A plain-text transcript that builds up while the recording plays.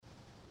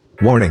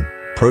Warning,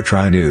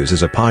 Pro-Tri News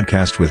is a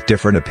podcast with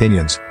different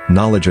opinions,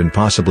 knowledge and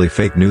possibly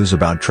fake news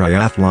about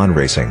triathlon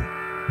racing.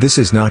 This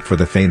is not for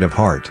the faint of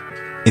heart.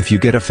 If you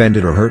get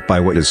offended or hurt by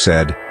what is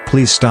said,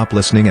 please stop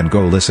listening and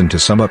go listen to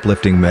some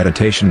uplifting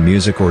meditation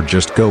music or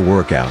just go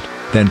work out,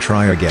 then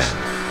try again.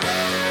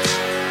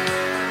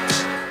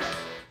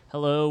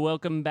 Hello,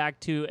 welcome back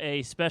to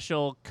a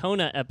special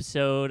Kona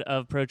episode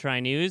of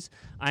Pro-Tri News.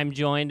 I'm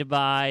joined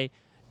by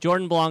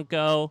Jordan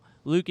Blanco,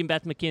 Luke and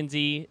Beth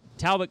McKenzie,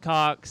 Talbot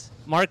Cox,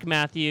 Mark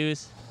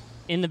Matthews,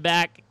 in the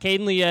back,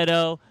 Caden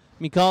Lieto,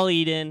 Mikal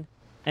Eden,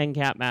 and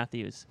Kat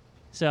Matthews.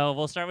 So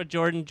we'll start with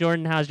Jordan.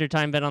 Jordan, how's your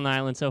time been on the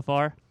island so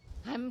far?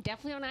 I'm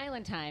definitely on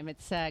island time.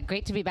 It's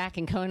great to be back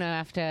in Kona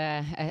after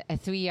a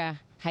 3-year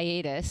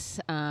hiatus.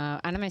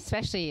 And I'm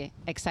especially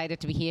excited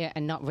to be here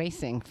and not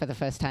racing for the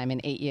first time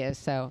in 8 years.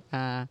 So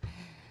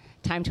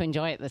time to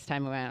enjoy it this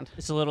time around.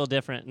 It's a little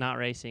different not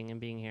racing and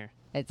being here.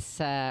 It's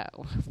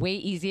way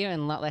easier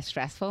and a lot less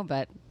stressful,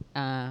 but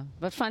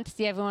fun to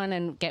see everyone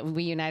and get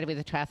reunited with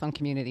the triathlon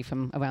community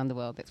from around the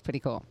world. It's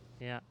pretty cool.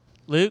 Yeah.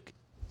 Luke,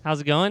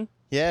 how's it going?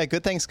 Yeah,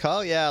 good. Thanks,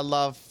 Carl. Yeah, I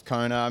love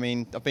Kona. I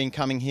mean, I've been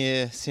coming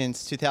here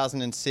since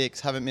 2006.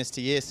 Haven't missed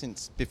a year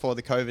since before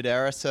the COVID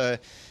era. So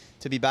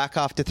to be back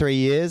after 3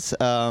 years,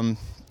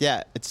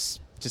 yeah, it's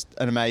just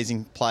an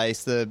amazing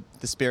place. The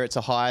spirits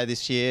are higher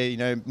this year. You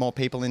know, more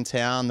people in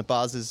town. The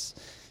buzz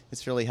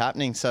it's really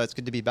happening. So it's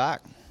good to be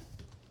back.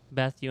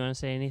 Beth, you want to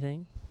say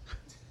anything?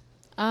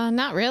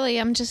 Not really.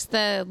 I'm just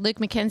the Luke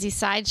McKenzie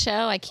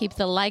sideshow. I keep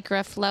the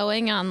Lycra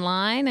flowing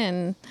online,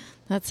 and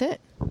that's it.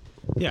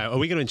 Yeah, are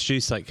we going to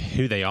introduce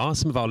who they are?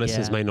 Some of our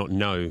listeners may not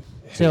know.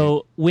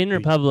 So Win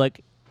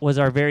Republic was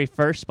our very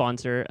first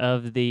sponsor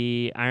of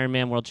the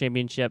Ironman World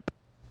Championship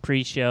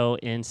pre-show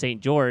in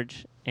St.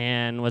 George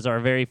and was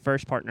our very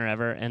first partner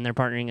ever, and they're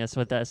partnering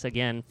with us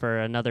again for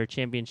another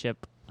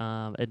championship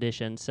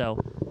edition. So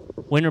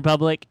Win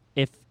Republic,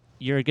 if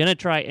you're going to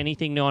try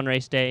anything new on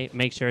race day,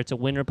 make sure it's a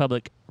Win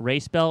Republic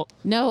race belt.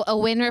 No, a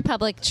Win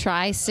Republic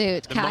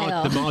tri-suit,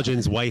 Kyle. The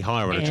margin's way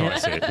higher on a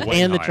tri-suit.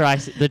 And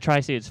the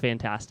tri-suit's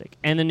fantastic.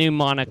 And the new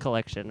Mana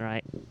collection,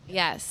 right?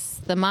 Yes,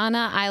 the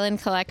Mana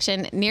Island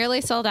collection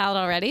nearly sold out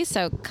already,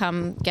 so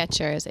come get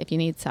yours if you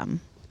need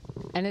some.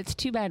 And it's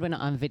too bad we're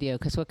not on video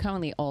because we're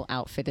currently all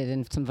outfitted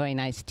in some very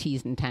nice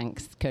tees and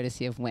tanks,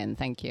 courtesy of Win.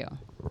 Thank you.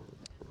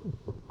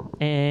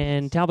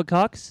 And Talbot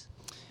Cox?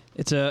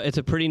 It's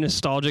a pretty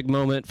nostalgic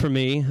moment for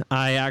me.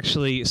 I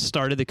actually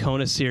started the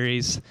Kona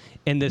series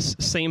in this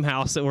same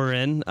house that we're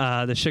in,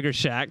 the Sugar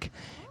Shack.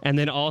 And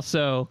then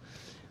also,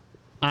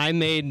 I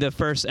made the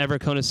first ever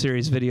Kona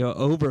series video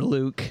over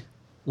Luke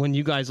when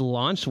you guys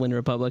launched Win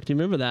Republic. Do you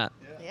remember that?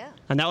 Yeah.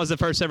 And that was the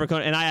first ever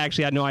Kona, and I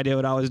actually had no idea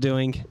what I was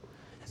doing.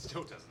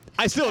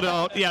 I still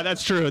don't. Yeah,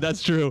 that's true.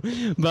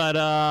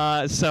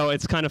 But so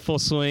it's kind of full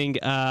swing.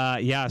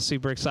 Yeah,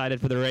 super excited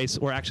for the race.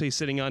 We're actually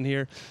sitting on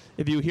here.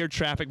 If you hear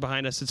traffic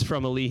behind us, it's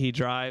from Ali'i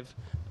Drive,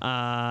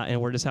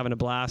 and we're just having a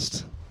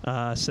blast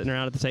sitting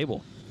around at the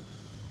table.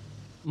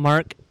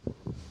 Mark,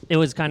 it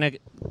was kind of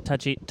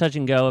touch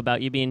and go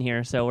about you being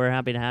here, so we're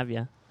happy to have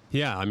you.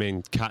 Yeah, I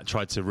mean, Kat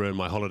tried to ruin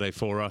my holiday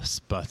for us,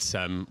 but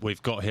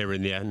we've got here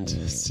in the end.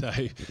 So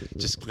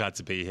just glad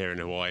to be here in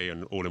Hawaii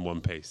and all in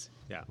one piece.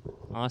 Yeah.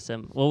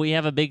 Awesome. Well, we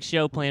have a big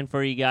show planned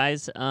for you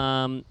guys.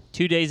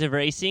 2 days of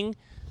racing.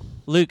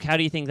 Luke, how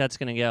do you think that's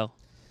going to go?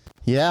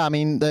 Yeah, I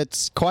mean,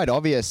 it's quite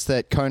obvious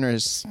that Kona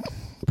is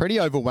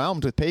pretty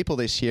overwhelmed with people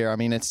this year. I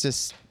mean, it's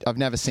just, I've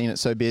never seen it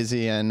so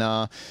busy. And,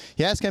 yeah,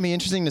 it's going to be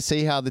interesting to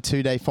see how the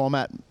 2-day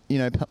format,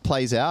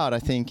 plays out. I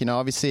think,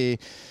 obviously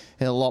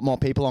a lot more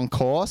people on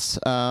course.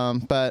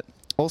 But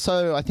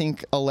also, I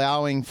think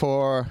allowing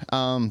for,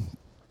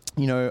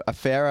 a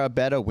fairer,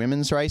 better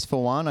women's race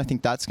for one. I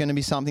think that's going to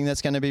be something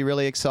that's going to be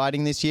really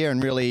exciting this year,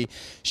 and really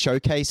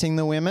showcasing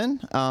the women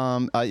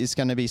is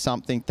going to be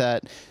something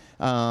that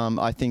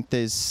I think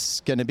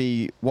there's going to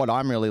be what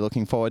I'm really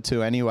looking forward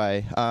to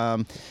anyway.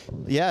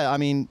 Yeah, I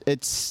mean,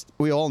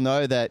 we all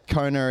know that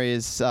Kona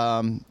is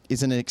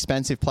an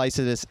expensive place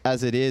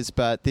as it is,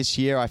 but this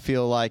year I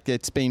feel like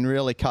it's been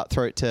really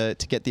cutthroat to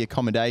get the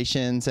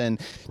accommodations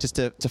and just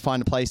to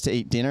find a place to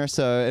eat dinner.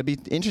 So it'd be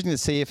interesting to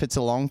see if it's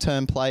a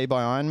long-term play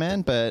by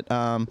Ironman,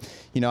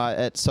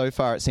 but so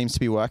far it seems to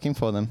be working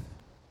for them.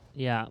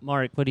 Yeah,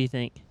 Mark, what do you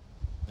think?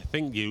 I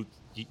think you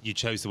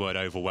chose the word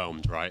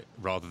overwhelmed, right?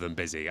 Rather than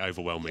busy.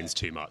 Overwhelmed means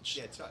too much.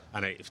 Yeah, right.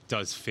 And it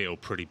does feel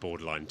pretty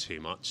borderline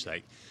too much.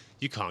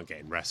 You can't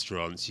get in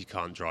restaurants, you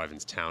can't drive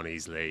into town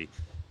easily.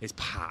 It's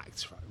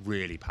packed, right?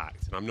 Really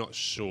packed. And I'm not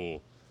sure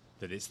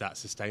that it's that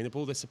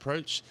sustainable, this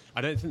approach.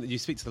 I don't think that you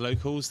speak to the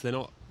locals, they're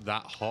not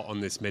that hot on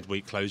this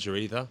midweek closure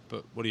either.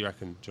 But what do you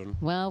reckon, John?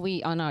 Well,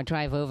 on our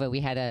drive over, we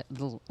had a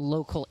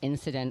local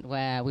incident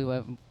where we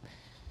were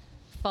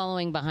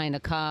following behind a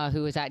car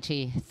who was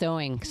actually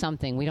throwing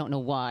something, we don't know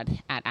what,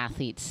 at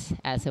athletes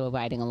as they were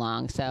riding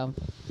along. So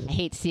I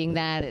hate seeing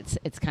that.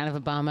 It's kind of a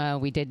bummer.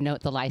 We did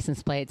note the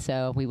license plate,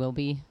 so we will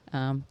be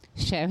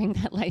sharing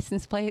that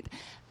license plate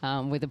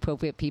with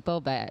appropriate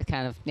people. But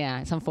kind of,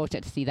 yeah, it's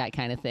unfortunate to see that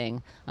kind of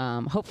thing.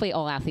 Hopefully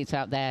all athletes are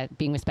out there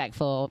being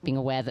respectful, being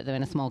aware that they're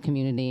in a small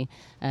community,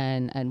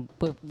 and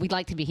we'd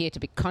like to be here to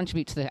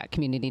contribute to the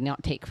community,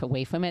 not take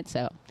away from it.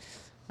 So,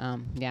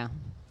 yeah.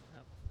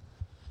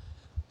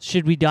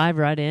 Should we dive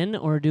right in,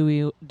 or do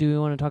we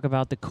want to talk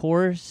about the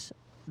course,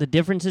 the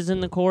differences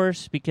in the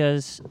course?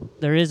 Because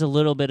there is a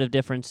little bit of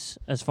difference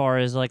as far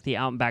as like the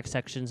out and back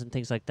sections and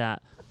things like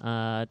that.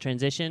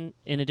 Transition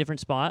in a different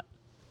spot,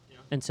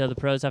 and so the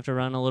pros have to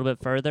run a little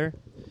bit further.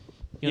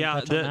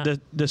 Yeah,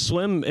 the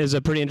swim is a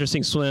pretty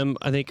interesting swim.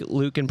 I think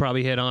Luke can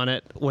probably hit on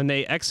it. When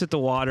they exit the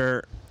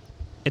water,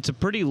 it's a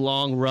pretty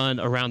long run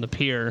around the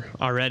pier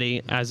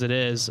already as it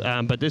is.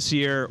 But this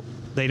year,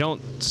 they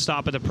don't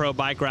stop at the pro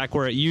bike rack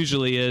where it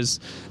usually is.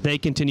 They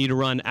continue to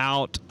run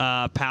out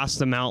past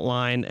the mount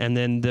line, and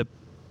then the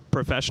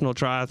professional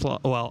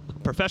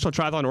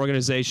triathlon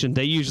organization,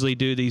 they usually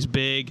do these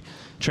big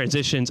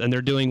transitions, and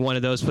they're doing one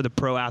of those for the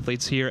pro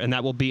athletes here, and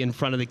that will be in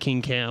front of the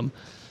King Cam.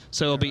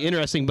 So it'll be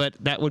interesting, but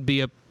that would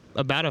be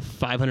about a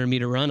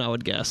 500-meter run, I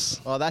would guess.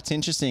 Well, that's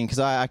interesting because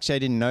I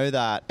didn't know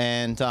that.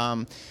 And,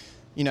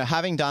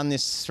 having done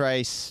this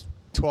race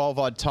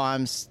 12-odd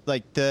times,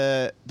 like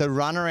the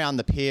run around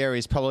the pier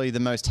is probably the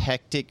most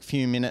hectic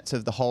few minutes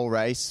of the whole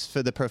race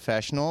for the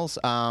professionals.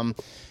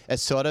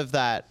 It's sort of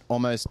that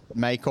almost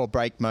make or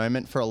break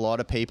moment for a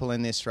lot of people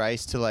in this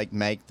race to like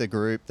make the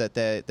group that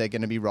they're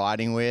going to be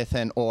riding with,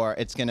 or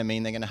it's going to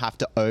mean they're going to have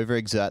to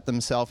overexert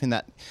themselves in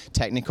that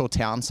technical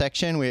town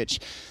section, which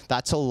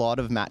that's a lot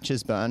of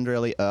matches burned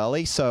really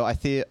early. So I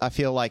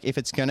feel like if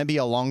it's going to be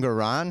a longer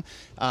run,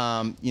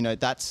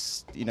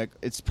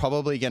 it's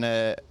probably going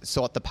to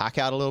sort the pack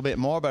out a little bit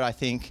more. But I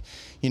think,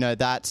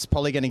 that's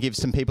probably going to give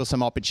some people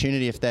some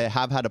opportunity if they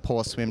have had a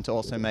poor swim to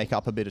also make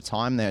up a bit of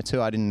time there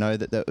too. I didn't know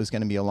that was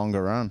going to be a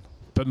longer run.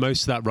 But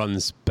most of that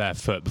run's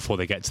barefoot before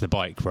they get to the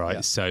bike, right?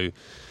 Yeah. So,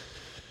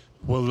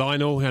 well,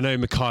 Lionel, I know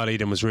Mikhail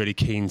Eden was really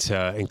keen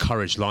to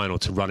encourage Lionel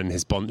to run in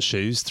his Bont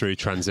shoes through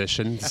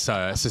transition.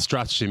 So it's a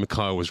strategy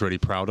Mikhail was really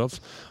proud of.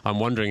 I'm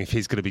wondering if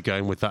he's going to be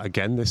going with that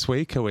again this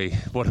week.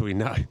 What do we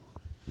know?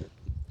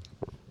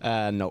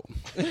 No.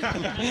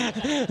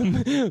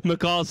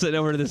 McCall sitting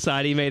over to the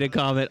side, he made a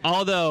comment.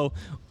 Although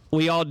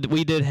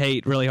we did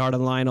hate really hard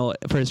on Lionel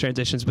for his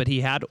transitions, but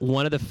he had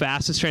one of the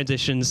fastest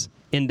transitions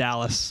in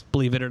Dallas,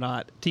 believe it or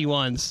not.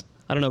 T1s.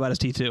 I don't know about his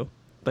T2,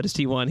 but his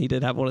T1, he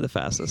did have one of the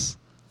fastest.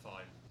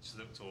 Fine. It just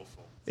looked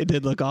awful. It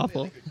did look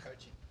awful.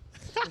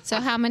 So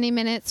how many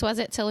minutes was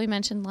it till we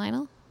mentioned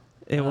Lionel?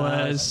 It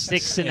was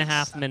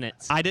 6.5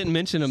 minutes. I didn't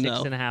mention him,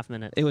 though. 6.5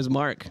 minutes. It was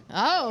Mark.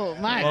 Oh,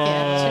 Mark.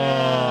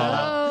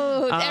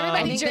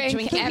 Everybody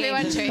drink.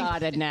 Everyone drink.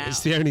 Started now.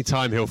 It's the only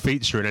time he'll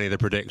feature in any of the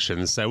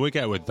predictions, so we'll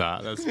go with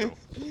that. That's cool.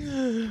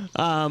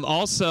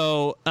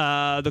 Also,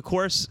 the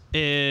course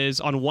is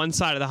on one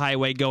side of the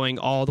highway going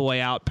all the way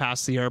out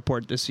past the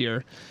airport this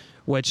year,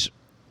 which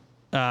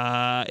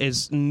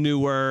is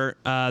newer.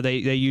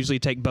 They usually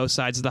take both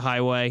sides of the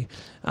highway.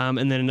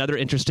 And then another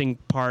interesting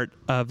part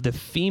of the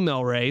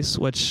female race,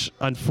 which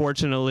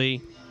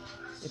unfortunately,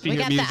 if you We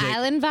hear got music, the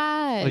island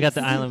vibe. We got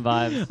the island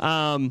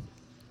vibes.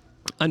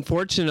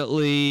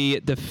 unfortunately,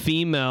 the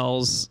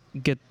females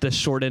get the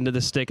short end of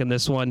the stick in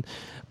this one,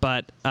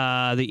 but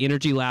the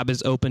Energy Lab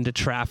is open to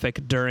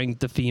traffic during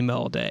the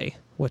female day,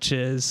 which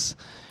is...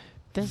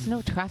 There's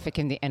no traffic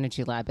in the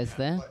Energy Lab, is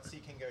there?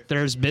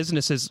 There's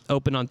businesses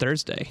open on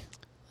Thursday.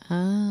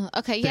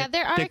 Okay, yeah,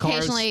 there are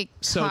occasionally cars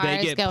so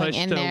they get going pushed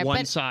in to there, one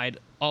but side.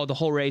 Oh, the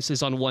whole race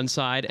is on one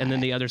side, and then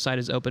the other side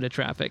is open to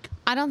traffic.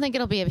 I don't think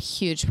it'll be a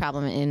huge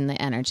problem in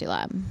the Energy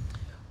Lab.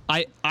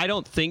 I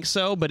don't think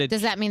so, but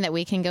Does that mean that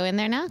we can go in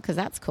there now? Because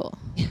that's cool.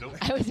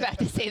 I was about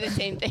to say the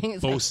same thing.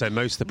 It's like- Also,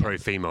 most of the pro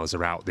females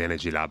are out the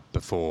Energy Lab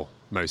before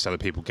most other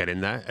people get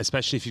in there,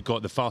 especially if you've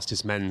got the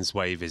fastest men's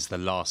wave is the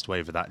last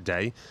wave of that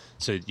day.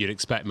 So you'd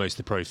expect most of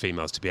the pro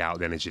females to be out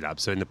the Energy Lab.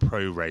 So in the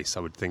pro race,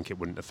 I would think it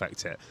wouldn't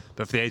affect it.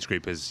 But for the age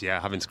groupers,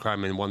 having to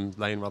cram in one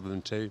lane rather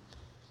than two.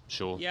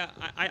 Sure. Yeah,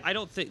 I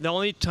don't think... The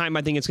only time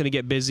I think it's going to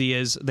get busy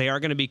is they are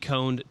going to be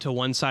coned to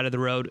one side of the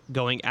road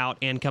going out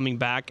and coming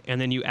back,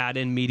 and then you add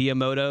in media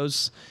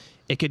motos.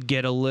 It could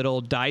get a little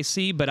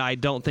dicey, but I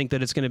don't think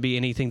that it's going to be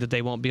anything that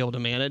they won't be able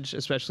to manage,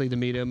 especially the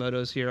media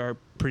motos here are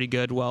pretty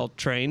good,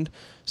 well-trained.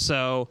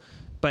 So...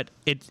 But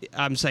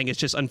I'm saying it's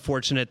just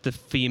unfortunate the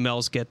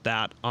females get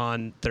that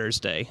on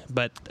Thursday.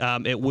 But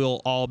it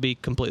will all be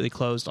completely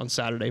closed on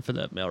Saturday for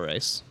the male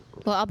race.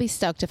 Well, I'll be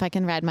stoked if I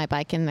can ride my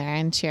bike in there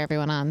and cheer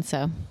everyone on.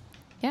 So,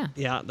 yeah.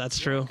 Yeah, that's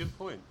true. Good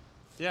point.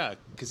 Yeah,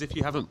 because if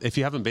you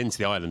haven't been to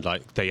the island,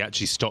 like they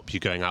actually stop you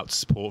going out to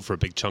support for a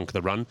big chunk of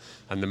the run,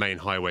 and the main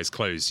highway's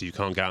closed, so you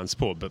can't go out and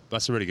support. But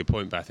that's a really good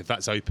point, Beth. If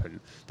that's open,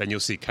 then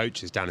you'll see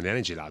coaches down in the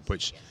Energy Lab.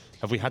 Which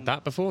have we had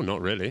that before? Not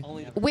really.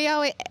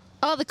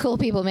 All the cool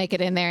people make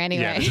it in there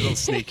anyway. Yeah, there's a little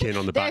sneak in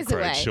on the back There's a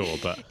road, way. sure,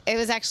 but It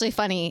was actually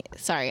funny.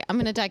 Sorry, I'm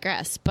going to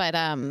digress. But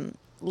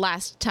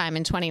last time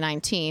in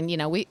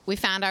 2019, we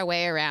found our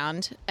way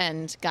around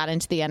and got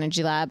into the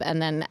Energy Lab.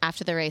 And then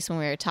after the race, when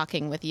we were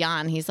talking with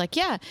Jan, he's like,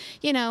 yeah,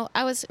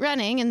 I was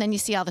running. And then you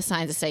see all the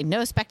signs that say,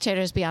 no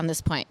spectators beyond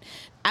this point.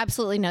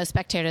 Absolutely no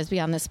spectators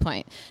beyond this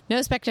point.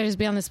 No spectators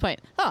beyond this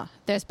point. Oh,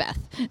 there's Beth.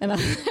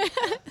 And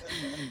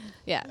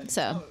yeah,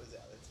 so,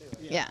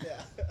 yeah.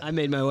 I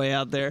made my way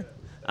out there.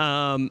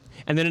 And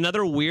then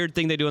another weird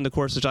thing they do on the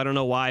course, which I don't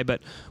know why,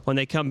 but when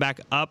they come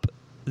back up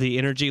the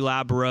Energy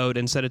Lab road,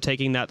 instead of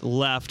taking that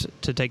left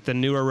to take the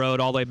newer road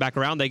all the way back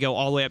around, they go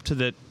all the way up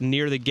to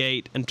near the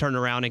gate and turn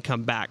around and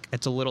come back.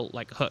 It's a little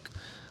like hook.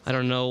 I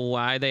don't know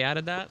why they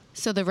added that.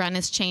 So the run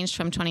has changed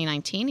from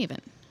 2019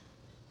 even.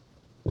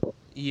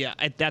 Yeah,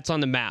 that's on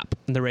the map,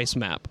 the race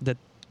map.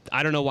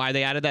 I don't know why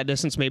they added that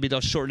distance. Maybe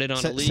they'll shorten it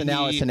on a league. So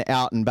now it's an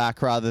out and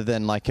back rather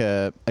than like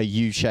a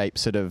U-shape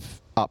sort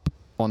of up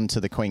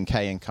onto the Queen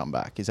K and come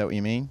back. Is that what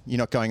you mean? You're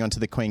not going onto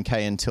the Queen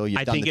K until you've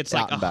done the I think it's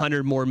like out and back.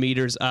 100 more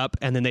meters up,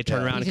 and then they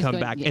turn around and come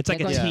back. It's like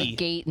a T.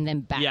 Gate and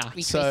then back, Yeah.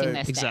 retracing their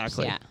steps.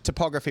 Exactly. Yeah.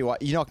 Topography,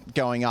 you're not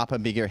going up a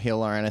bigger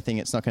hill or anything.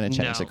 It's not going to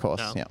change the course.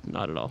 No, Yeah.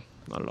 not at all.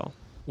 Not at all.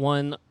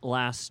 One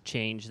last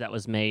change that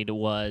was made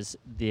was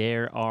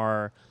there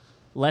are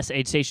less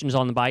aid stations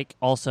on the bike,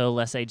 also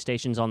less aid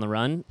stations on the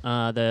run.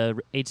 The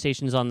aid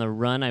stations on the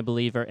run, I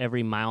believe, are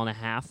every 1.5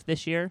 miles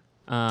this year.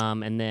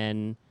 And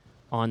then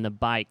on the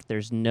bike,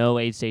 there's no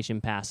aid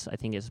station past, I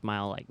think it's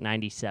mile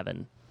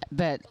 97.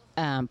 But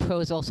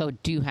pros also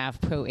do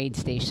have pro aid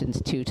stations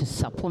too to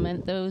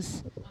supplement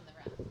those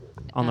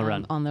On the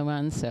run. On the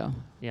run, so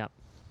Yeah.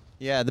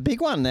 Yeah, the big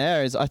one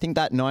there is I think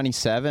that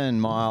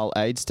 97-mile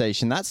aid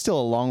station, that's still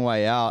a long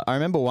way out. I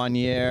remember one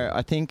year,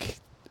 I think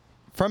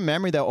from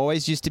memory, there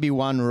always used to be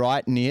one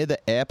right near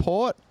the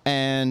airport,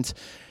 and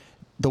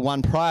the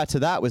one prior to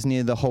that was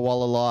near the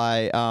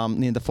Hualalai,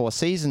 near the Four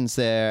Seasons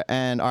there.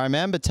 And I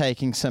remember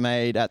taking some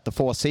aid at the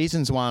Four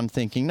Seasons one,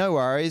 thinking, no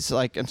worries,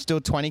 like I'm still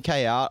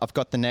 20K out. I've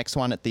got the next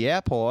one at the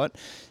airport,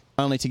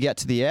 only to get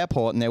to the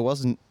airport, and there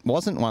wasn't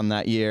one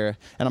that year.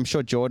 And I'm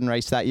sure Jordan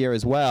raced that year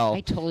as well.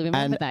 I totally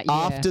remember that year.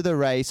 After the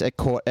race, it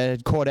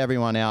had caught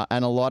everyone out,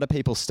 and a lot of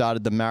people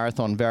started the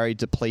marathon very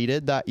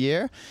depleted that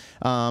year.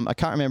 I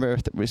can't remember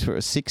if it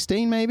was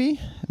 16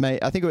 maybe.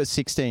 I think it was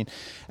 16.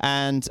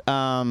 And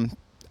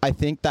I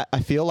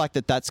feel like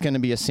that's going to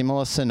be a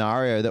similar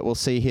scenario that we'll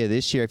see here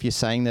this year. If you're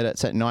saying that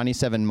it's at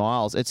 97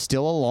 miles, it's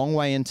still a long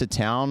way into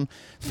town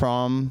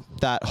from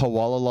that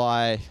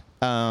Hualalai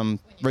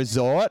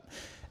resort.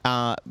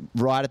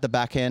 Right at the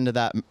back end of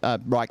that,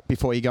 right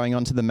before you're going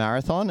on to the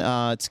marathon,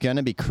 it's going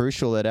to be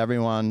crucial that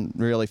everyone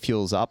really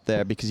fuels up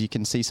there, because you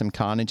can see some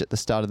carnage at the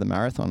start of the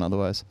marathon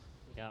otherwise.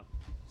 Yeah,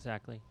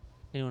 exactly.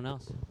 Anyone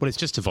else? Well, it's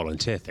just a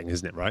volunteer thing,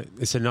 isn't it, right?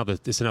 It's another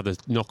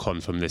knock-on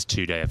from this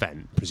 2-day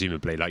event,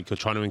 presumably. Like, you're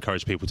trying to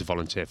encourage people to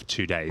volunteer for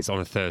 2 days on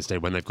a Thursday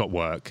when they've got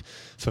work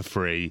for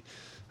free,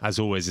 as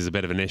always, is a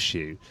bit of an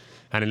issue.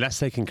 And unless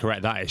they can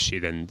correct that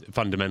issue, then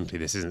fundamentally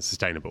this isn't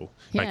sustainable.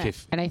 Yeah,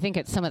 and I think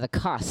it's some of the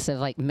costs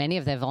of many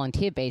of their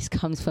volunteer base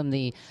comes from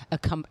the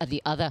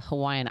other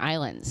Hawaiian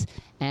islands,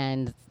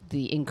 and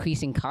the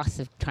increasing costs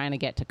of trying to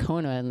get to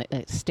Kona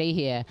and stay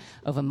here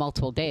over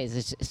multiple days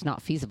it's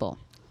not feasible.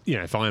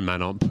 If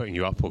Ironman aren't putting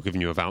you up or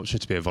giving you a voucher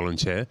to be a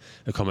volunteer,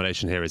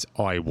 accommodation here is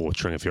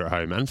eye-watering if you're at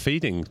home. And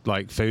feeding,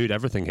 food,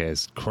 everything here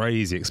is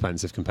crazy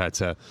expensive compared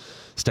to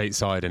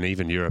stateside and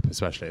even Europe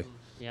especially.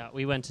 Yeah,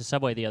 we went to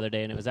Subway the other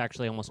day, and it was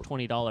actually almost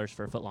 $20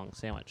 for a foot-long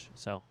sandwich.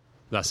 So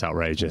that's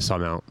outrageous.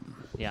 I'm out.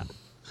 Yeah.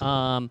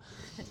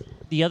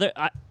 The other,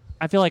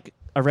 I feel like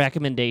a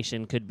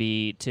recommendation could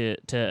be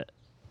to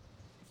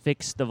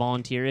fix the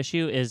volunteer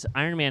issue is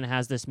Ironman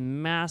has this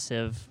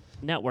massive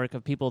network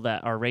of people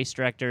that are race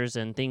directors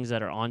and things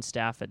that are on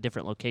staff at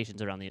different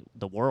locations around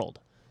the world.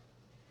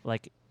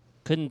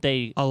 Couldn't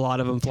they? A lot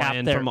of them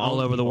flying from all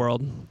over the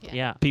world.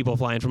 Yeah. People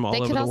flying from all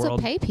over the world. They could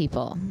also pay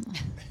people.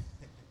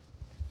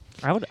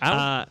 I would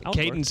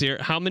Caden's here.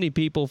 How many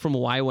people from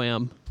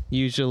YWAM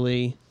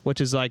usually, which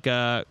is like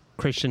a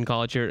Christian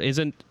college here,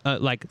 isn't I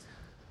would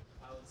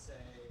say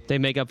they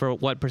make up for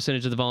what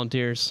percentage of the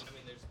volunteers? I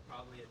mean, there's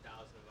probably 1,000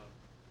 of them.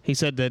 He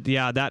said that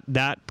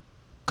that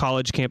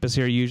college campus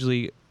here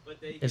usually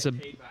is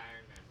paid by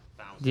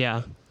Ironman.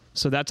 Yeah,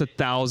 so that's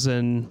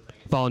 1,000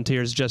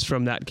 volunteers just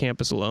from that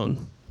campus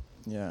alone.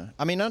 Yeah.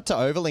 I mean, not to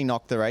overly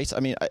knock the race. I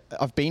mean,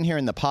 I've been here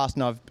in the past,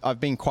 and I've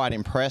been quite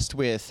impressed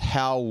with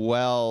how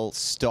well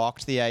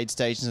stocked the aid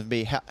stations have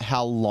been,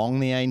 how long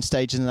the aid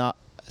stations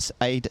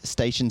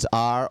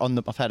are on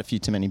the. I've had a few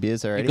too many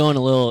beers already. You're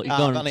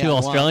going too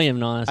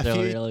Australian on us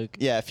earlier, Luke.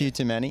 Yeah, a few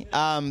too many.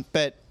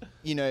 But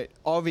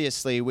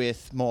obviously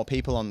with more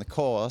people on the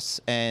course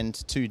and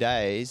 2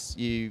 days,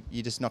 you're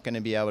just not going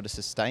to be able to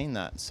sustain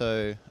that.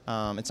 So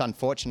it's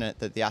unfortunate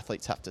that the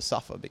athletes have to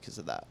suffer because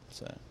of that.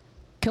 So.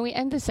 Can we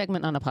end this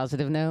segment on a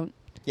positive note?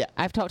 Yeah.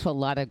 I've talked to a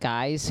lot of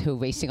guys who are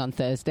racing on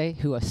Thursday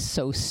who are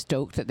so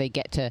stoked that they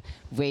get to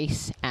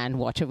race and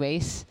watch a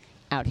race.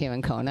 out here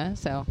in Kona.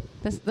 So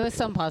there's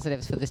some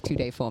positives for this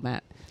 2-day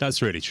format.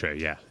 That's really true,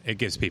 yeah. It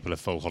gives people a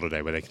full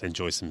holiday where they can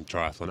enjoy some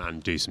triathlon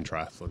and do some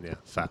triathlon, yeah,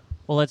 fair.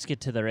 Well, let's get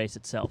to the race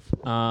itself.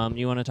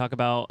 You want to talk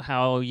about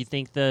how you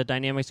think the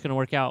dynamic's going to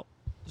work out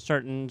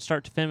start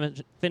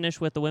to finish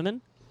with the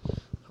women?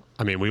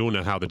 I mean, we all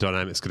know how the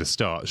dynamic's going to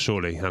start,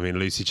 surely. I mean,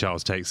 Lucy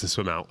Charles takes the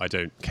swim out. I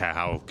don't care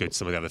how good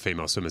some of the other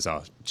female swimmers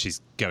are. She's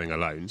going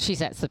alone. She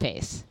sets the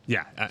pace.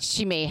 Yeah.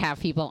 She may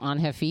have people on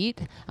her feet.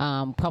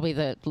 Probably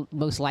the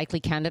most likely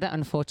candidate,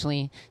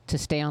 unfortunately, to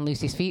stay on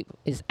Lucy's feet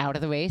is out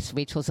of the race,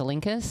 Rachel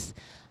Zelinkas.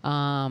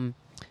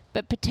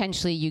 But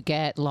potentially you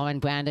get Lauren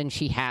Brandon.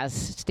 She has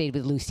stayed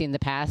with Lucy in the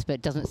past,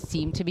 but doesn't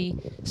seem to be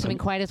swimming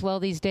quite as well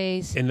these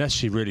days. Unless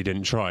she really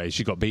didn't try.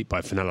 She got beat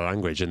by Fenella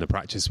Langridge in the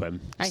practice swim.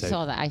 I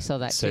saw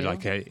that so too.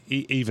 like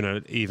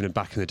even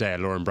back in the day,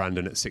 Lauren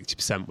Brandon at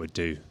 60% would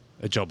do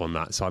a job on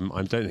that. So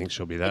I don't think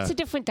she'll be there. It's a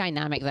different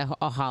dynamic, the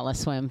Ohala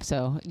swim.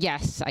 So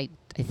yes, I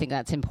think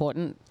that's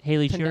important.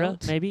 Haley to Shira,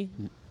 note. maybe?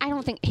 I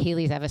don't think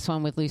Haley's ever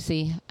swum with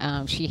Lucy.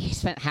 She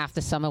spent half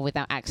the summer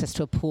without access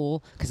to a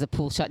pool because the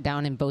pool shut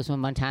down in Bozeman,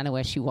 Montana,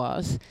 where she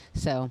was.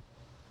 So,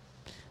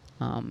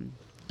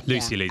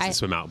 Lucy leads the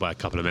swim out by a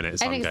couple of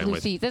minutes. I think it's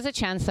Lucy. There's a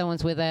chance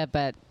someone's with her,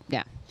 but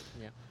yeah.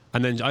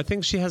 And then I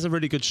think she has a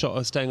really good shot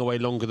of staying away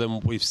longer than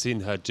we've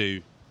seen her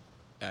do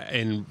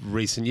in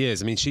recent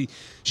years. I mean, she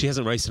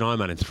hasn't raced an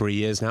Ironman in 3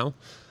 years now.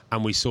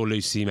 And we saw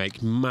Lucy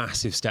make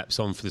massive steps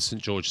on for the St.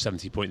 George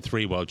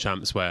 70.3 World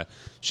Champs, where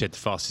she had the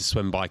fastest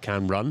swim, bike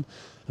and run.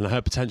 And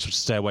her potential to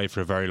stay away for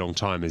a very long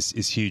time is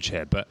huge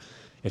here. But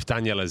if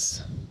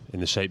Daniela's in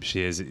the shape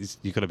she is,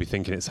 you've got to be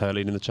thinking it's her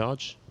leading the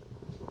charge.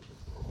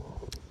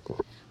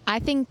 I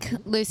think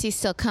Lucy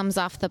still comes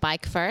off the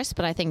bike first,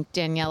 but I think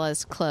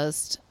Daniela's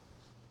closed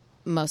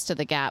most of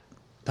the gap.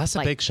 That's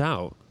a big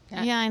shout.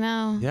 Yeah, I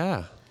know.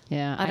 Yeah.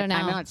 Yeah, I don't know.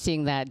 I'm not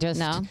seeing that. Just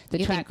No? the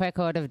You track think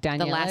record of Daniela.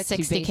 the last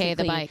 60K,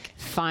 the bike.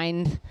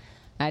 Find,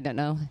 I don't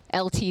know,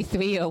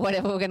 LT3 or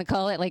whatever we're going to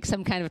call it, like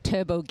some kind of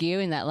turbo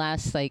gear in that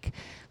last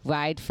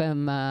ride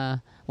from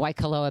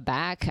Waikoloa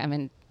back. I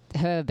mean,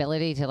 her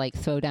ability to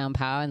throw down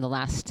power in the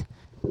last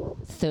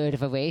third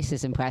of a race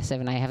is impressive,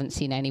 and I haven't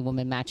seen any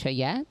woman match her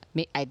yet.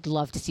 I'd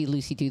love to see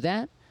Lucy do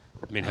that.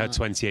 I mean, her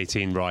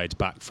 2018 ride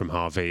back from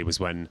Harvey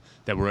was when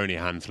there were only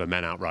a handful of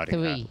men out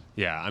riding her. 3.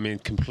 Yeah, I mean,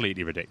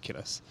 completely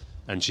ridiculous.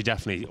 And she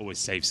definitely always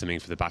saves something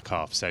for the back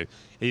half. So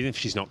even if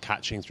she's not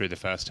catching through the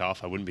first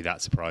half, I wouldn't be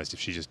that surprised if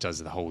she just does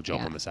the whole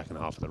job on the second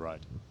half of the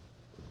ride.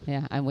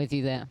 Yeah, I'm with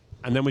you there.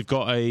 And then we've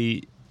got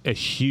a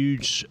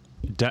huge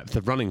depth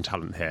of running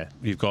talent here.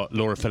 You've got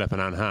Laura Philipp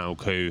and Anne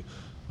Haug, who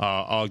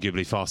are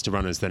arguably faster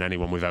runners than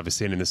anyone we've ever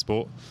seen in the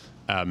sport.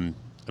 I mean,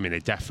 they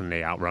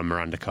definitely outrun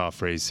Miranda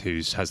Carfries,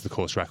 who has the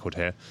course record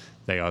here.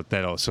 They're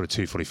sort of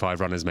 2:45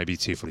 runners, maybe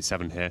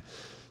 2:47 here.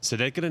 So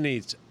they're going to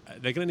need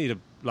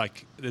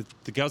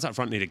the girls up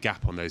front need a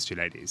gap on those two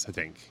ladies. I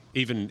think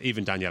even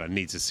Daniela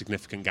needs a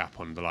significant gap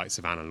on the likes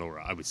of Anne and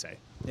Laura, I would say.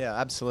 Yeah,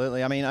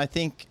 absolutely. I mean, I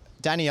think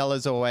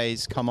Daniela's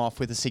always come off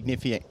with a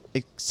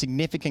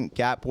significant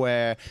gap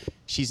where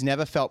she's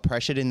never felt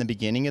pressured in the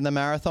beginning of the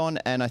marathon,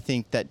 and I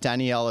think that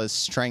Daniela's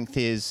strength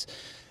is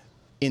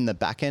in the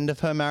back end of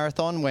her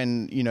marathon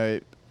when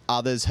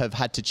others have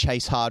had to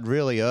chase hard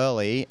really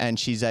early and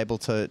she's able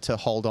to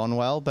hold on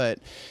well. But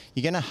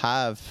you're going to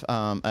have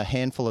a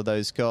handful of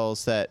those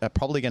girls that are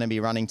probably going to be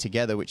running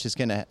together, which is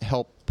going to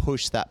help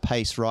push that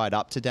pace right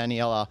up to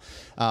Daniela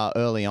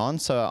early on.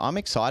 So I'm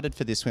excited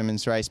for this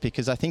women's race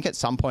because I think at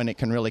some point it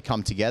can really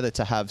come together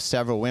to have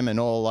several women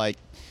all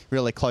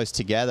really close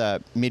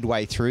together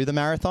midway through the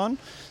marathon.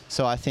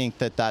 So I think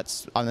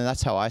that's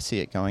how I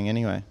see it going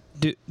anyway.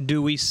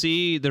 Do we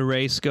see the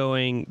race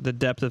going, the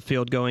depth of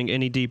field going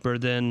any deeper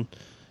than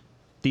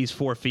these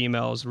 4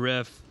 females,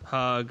 Riff,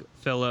 Hug,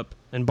 Phillip,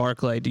 and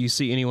Barclay? Do you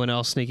see anyone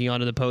else sneaking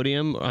onto the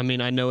podium? I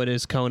mean, I know it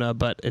is Kona,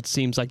 but it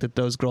seems like that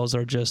those girls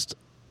are just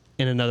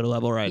in another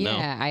level now.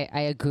 Yeah, I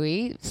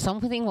agree.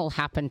 Something will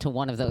happen to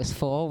one of those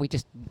 4. We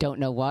just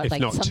don't know what. If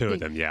not 2 of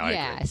them, I agree.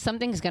 Yeah,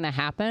 something's going to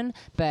happen,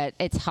 but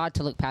it's hard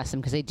to look past them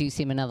because they do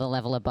seem another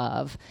level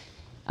above.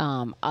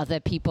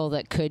 Other people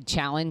that could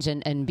challenge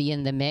and be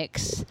in the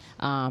mix.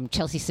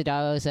 Chelsea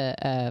Sodaro is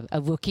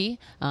a rookie,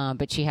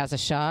 but she has a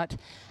shot.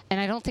 And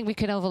I don't think we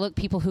could overlook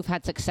people who've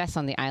had success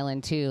on the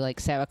island, too, like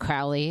Sarah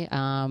Crowley.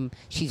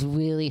 She's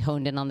really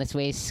honed in on this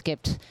race,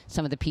 skipped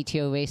some of the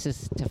PTO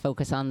races to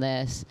focus on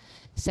this.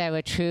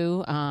 Sarah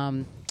True,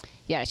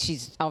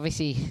 she's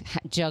obviously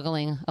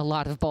juggling a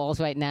lot of balls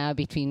right now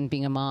between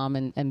being a mom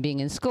and being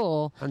in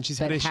school. And she's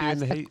had issue in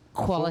the heat.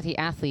 Quality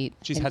athlete.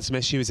 She's had some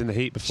issues in the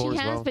heat before as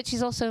well. She has, but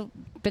she's also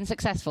been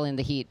successful in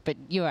the heat. But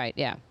you're right,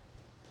 yeah.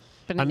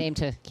 But a name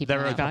to keep an eye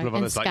on. There are a couple of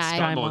others, like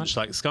Sky Monch.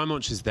 Sky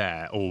Monch is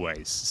there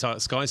always. So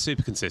Sky's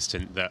super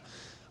consistent. That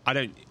I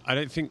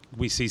don't think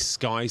we see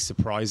Sky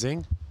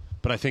surprising.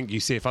 But I think you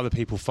see if other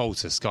people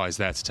falter, Sky's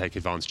there to take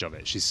advantage of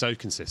it. She's so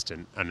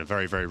consistent and a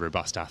very, very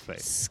robust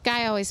athlete.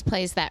 Sky always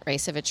plays that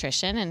race of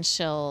attrition, and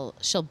she'll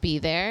be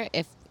there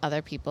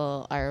other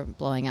people are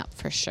blowing up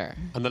for sure.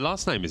 And the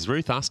last name is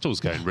Ruth Astor's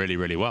going really,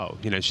 really well.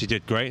 You know, she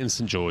did great in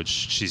St. George.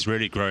 She's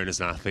really grown as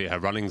an athlete. Her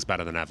running's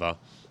better than ever.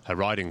 Her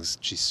riding's,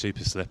 she's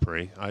super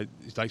slippery.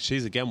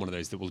 She's, again, one of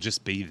those that will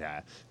just be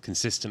there,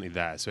 consistently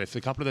there. So if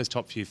a couple of those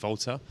top few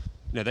falter,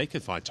 you know, they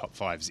could find top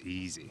fives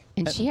easy.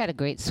 And she had a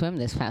great swim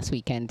this past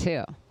weekend,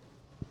 too.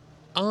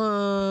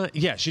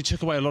 Yeah, she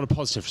took away a lot of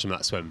positives from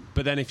that swim.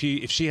 But then if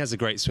she has a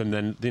great swim,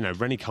 then, you know,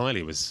 Rennie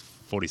Kiley was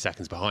 40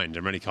 seconds behind,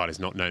 and Rennie Kiley's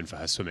not known for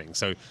her swimming.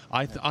 So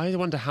I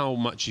wonder how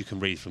much you can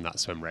read from that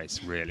swim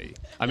race, really.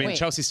 I mean, Wait.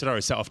 Chelsea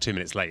Sodaro set off 2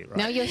 minutes late, right?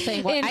 Now you're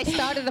saying what I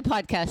started the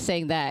podcast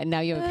saying that, and now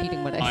you're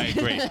repeating what I I said.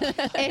 agree.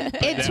 In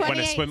When a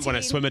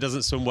 2018, swimmer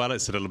doesn't swim well,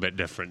 it's a little bit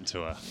different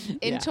to her.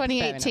 in Yeah,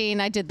 2018,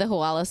 I did the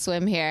Huala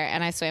swim here,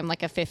 and I swam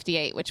like a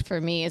 58, which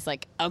for me is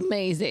like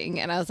amazing.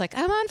 And I was like,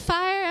 I'm on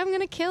fire, I'm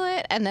gonna kill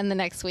it. And then the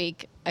next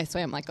week, I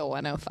swam like a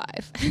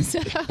 105. So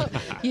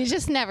you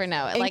just never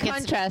know. In Like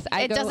contrast,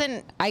 I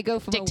go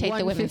from dictate a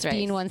the women's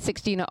 115, race.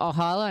 116 at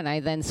Ohala, and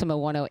I then swim a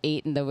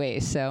 108 in the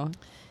race. So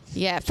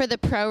Yeah, for the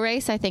pro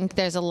race, I think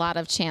there's a lot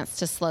of chance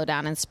to slow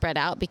down and spread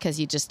out because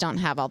you just don't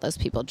have all those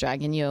people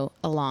dragging you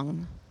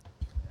along.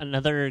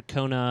 Another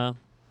Kona,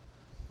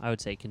 I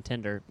would say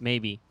contender,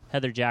 maybe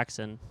Heather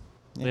Jackson.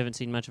 We haven't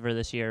seen much of her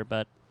this year,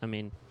 but I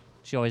mean,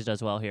 she always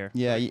does well here.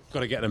 Yeah,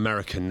 Got to get an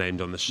American named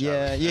on the show.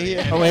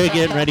 yeah. Oh, we're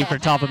getting ready for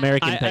top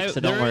American picks,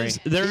 so don't worry.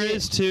 There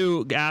is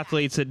two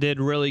athletes that did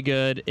really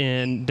good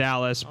in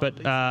Dallas,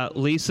 but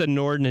Lisa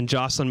Norden and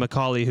Jocelyn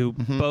McCauley, who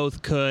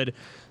both could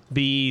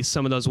be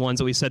some of those ones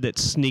that we said that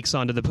sneaks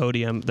onto the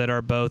podium, that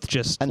are both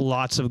just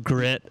lots of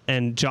grit.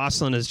 And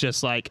Jocelyn is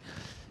just like,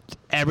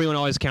 everyone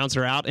always counts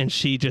her out, and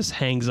she just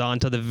hangs on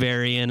to the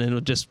very end and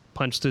will just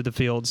punch through the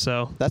field.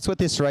 So That's what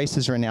this race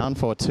is renowned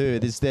for too.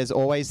 There's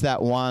always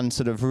that one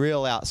sort of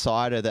real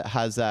outsider that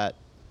has that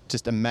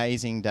just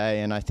amazing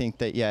day. And I think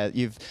that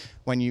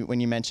when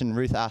you mentioned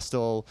Ruth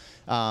Astor,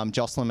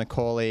 Jocelyn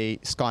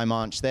McCauley, Sky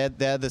Munch, they're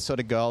the sort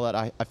of girl that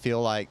I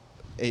feel like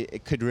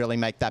it could really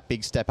make that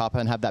big step up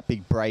and have that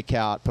big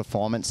breakout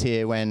performance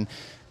here when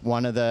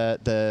one of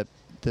the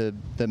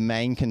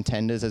main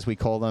contenders, as we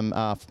call them,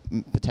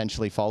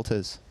 potentially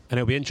falters. And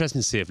it'll be interesting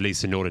to see if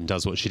Lisa Norden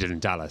does what she did in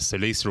Dallas. So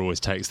Lisa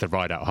always takes the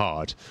ride out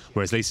hard,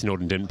 whereas Lisa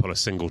Norden didn't pull a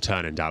single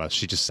turn in Dallas.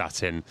 She just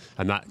sat in,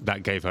 and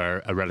that gave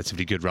her a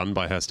relatively good run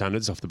by her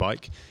standards off the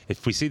bike.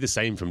 If we see the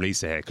same from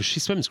Lisa here, because she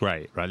swims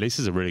great, right?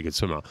 Lisa's a really good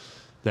swimmer.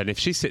 Then if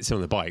she sits in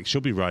on the bike, she'll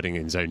be riding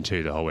in zone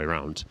 2 the whole way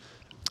around.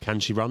 Can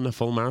she run a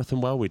full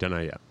marathon well? We don't know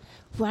yet.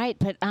 right,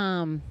 but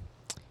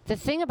the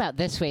thing about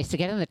this race, to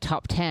get in the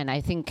top 10,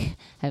 I think,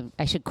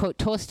 I should quote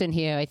Torsten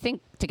here, I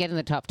think to get in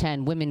the top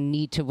 10, women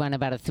need to run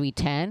about a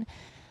 3:10.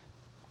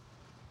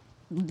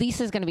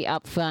 Lisa's going to be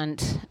up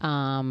front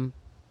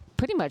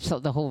pretty much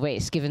the whole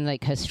race, given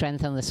like her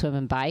strength on the swim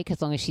and bike,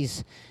 as long as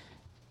she's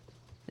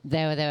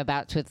there or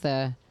thereabouts with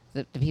the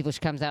people she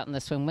comes out in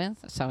the swim with.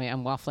 Sorry,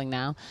 I'm waffling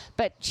now.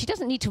 But she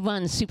doesn't need to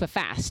run super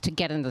fast to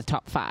get into the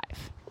top 5.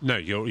 No,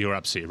 you're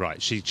absolutely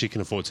right. She can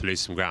afford to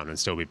lose some ground and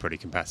still be pretty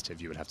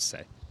competitive, you would have to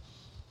say.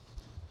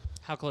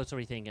 How close are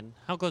we thinking?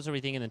 How close are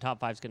we thinking the top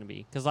 5's going to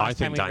be? Because I last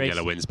time think we Daniela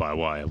raced, wins by a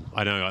while.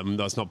 I know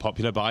that's not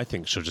popular, but I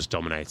think she'll just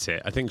dominate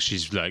it. I think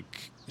she's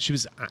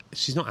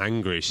not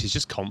angry. She's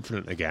just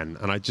confident again,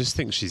 and I just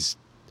think she's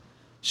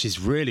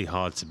really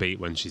hard to beat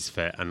when she's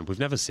fit, and we've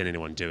never seen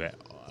anyone do it.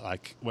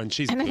 Like when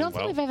she's And I doing don't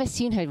think well. we've ever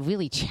seen her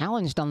really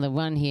challenged on the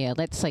run here.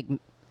 Let's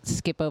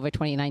skip over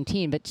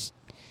 2019, but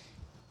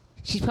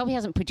she probably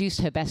hasn't produced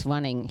her best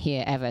running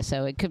here ever.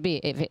 So it could be,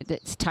 if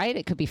it's tight,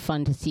 it could be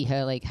fun to see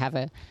her have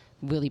a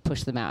really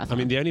push the marathon. I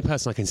mean, the only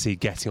person I can see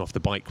getting off the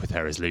bike with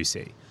her is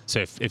Lucy. So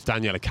if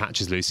Daniela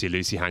catches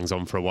Lucy hangs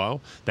on for a while.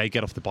 They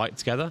get off the bike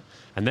together,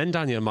 and then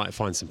Daniela might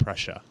find some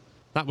pressure.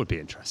 That would be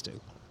interesting.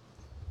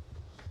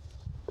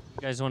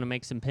 you guys want to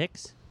make some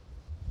picks?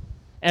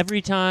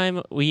 Every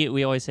time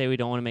we always say we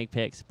don't want to make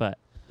picks, but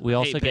we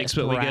also hate get picks,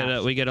 but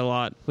we get a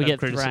lot we of get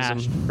criticism.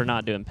 thrashed for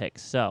not doing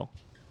picks. So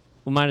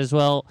we might as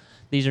well.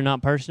 These are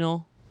not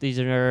personal. These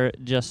are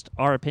just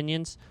our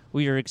opinions.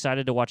 We are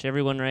excited to watch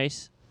everyone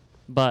race,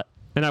 but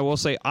And I will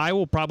say, I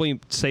will probably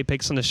say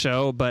picks on the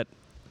show, but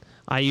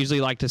I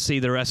usually like to see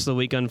the rest of the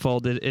week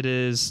unfold. It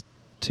is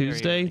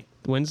Tuesday,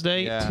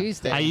 Wednesday. Yeah.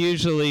 Tuesday. I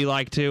usually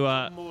like to.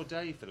 One more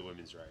day for the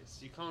women's race.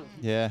 You can't.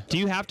 Yeah. Do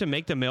you have to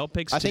make the male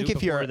picks? I think too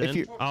if you're- before if then?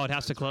 you- Oh, it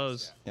has to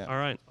close. Yeah. All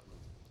right.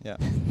 Yeah.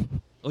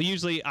 Well,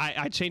 usually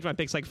I change my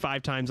picks like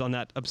 5 times on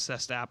that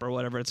Obsessed app or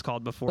whatever it's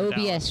called before. OBS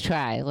Dallas.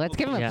 try. Let's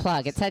give him Yeah. a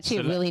plug. It's actually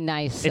a really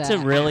nice. It's a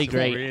really app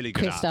great- that Really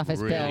good Christoph app. has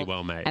Really built.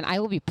 well made. And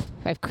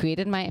I've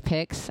created my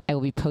picks. I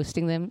will be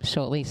posting them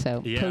shortly.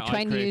 So Yeah, Pro I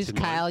Try News, created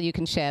mine. Kyle, you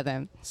can share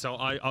them. So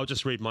I'll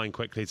just read mine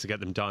quickly to get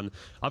them done.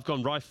 I've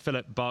gone Rife,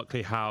 Phillip,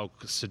 Barkley, Howe,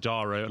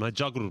 Sodaro, and I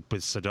juggled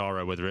with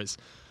Sodaro, whether it's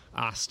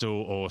Astor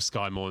or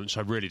Sky Munch.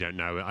 I really don't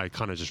know. I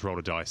kind of just roll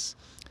a dice.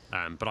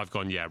 But I've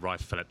gone,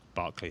 Rife, Phillip,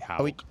 Barkley,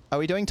 Howe. Are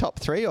we doing top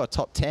 3 or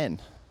top 10?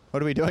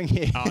 What are we doing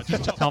here?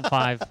 Just top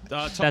 5.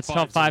 That's top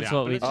five's five's in the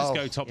what app, we. but let's just Oh.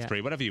 go top Yeah.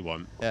 3, whatever you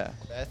want. Yeah.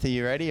 Beth, are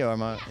you ready or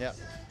am I? Yeah.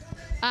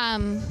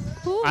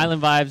 Ooh.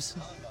 Island vibes.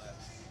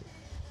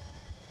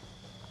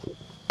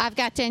 I've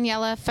got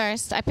Daniela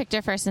first. I picked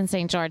her first in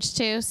St. George,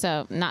 too,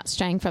 so not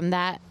straying from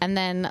that. And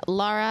then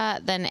Laura,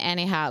 then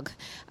Annie Haug.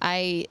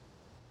 I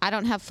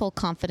don't have full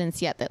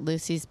confidence yet that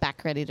Lucy's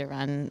back ready to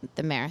run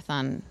the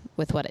marathon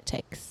with what it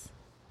takes.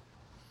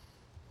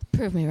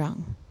 Prove me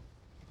wrong.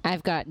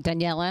 I've got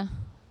Daniela,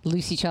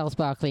 Lucy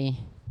Charles-Barkley,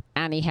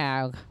 Annie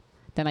Haug.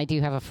 Then I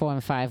do have a 4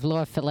 and 5,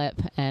 Laura Philipp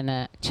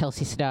and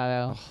Chelsea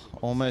Sodaro.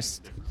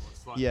 Almost.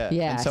 Yeah.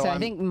 Yeah, And so I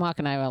think Mark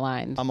and I are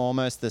aligned. I'm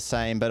almost the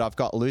same, but I've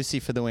got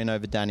Lucy for the win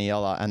over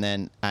Daniela, and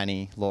then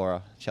Annie,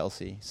 Laura,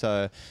 Chelsea.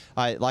 So,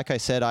 like I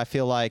said, I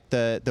feel like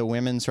the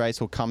women's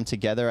race will come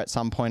together at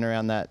some point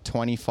around that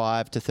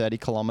 25 to 30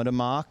 kilometre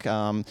mark.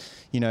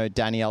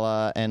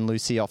 Daniela and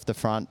Lucy off the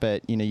front,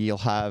 but you'll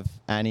have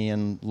Annie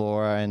and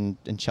Laura and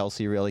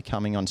Chelsea really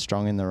coming on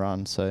strong in the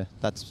run. So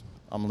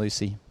I'm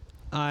Lucy.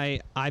 I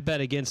bet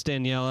against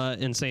Daniela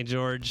in St.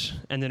 George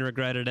and then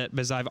regretted it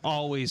because I've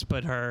always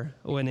put her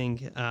winning.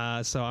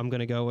 So I'm going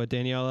to go with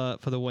Daniela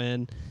for the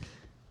win.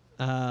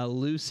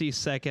 Lucy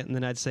second, and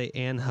then I'd say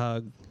Anne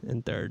Hug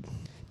in third.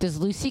 Does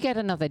Lucy get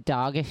another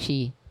dog if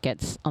she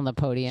gets on the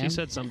podium? She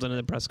said something in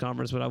the press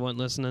conference, but I wasn't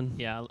listening.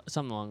 Yeah,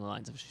 something along the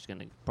lines of she's going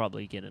to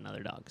probably get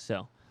another dog.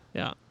 So,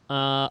 Yeah.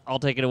 I'll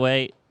take it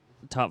away.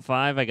 Top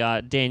 5, I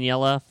got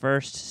Daniela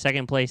first,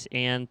 second place,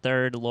 and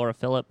third, Laura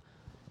Philipp.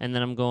 And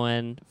then I'm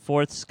going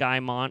 4th, Sky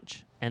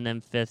Monch, and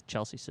then 5th,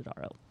 Chelsea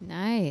Sodaro.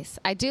 Nice.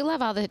 I do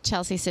love all the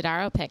Chelsea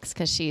Sodaro picks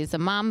because she's a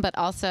mom, but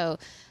also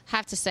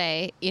have to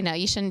say,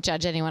 you shouldn't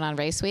judge anyone on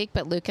race week,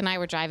 but Luke and I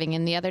were driving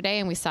in the other day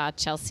and we saw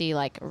Chelsea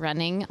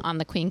running on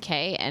the Queen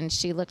K, and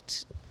she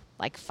looked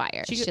like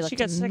fire. She looked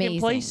got amazing. second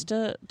place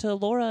to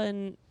Laura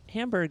in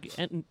Hamburg,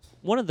 and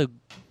one of the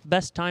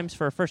best times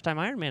for a first-time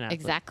Ironman athlete.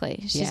 Exactly.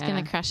 She's Yeah.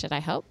 going to crush it, I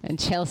hope. And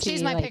Chelsea,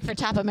 She's my pick for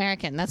Top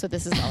American. That's what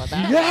this is all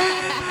about.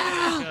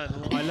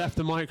 I left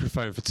the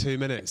microphone for 2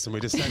 minutes and we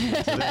just segued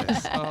into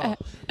this. Oh,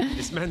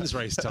 it's men's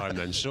race time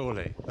then,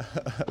 surely.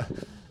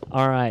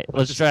 All right, I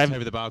let's just drive. looked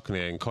over the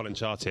balcony and Colin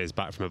Chartier is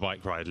back from a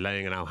bike ride,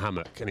 laying in our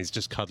hammock, and he's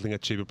just cuddling a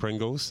tube of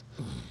Pringles.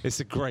 It's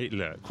a great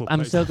look. We'll I'm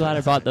post so it. glad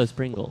I bought those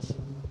Pringles.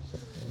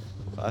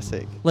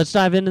 Classic. Let's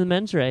dive into the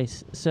men's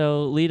race.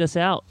 So lead us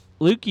out,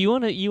 Luke. You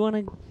wanna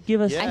give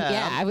us?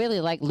 Yeah. I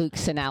really like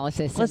Luke's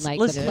analysis Let's- and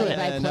let's the do play it.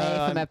 by Yeah, play no,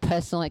 from I'm- a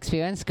personal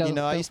experience. Go. I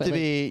go used for to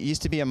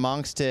it. be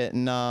amongst it,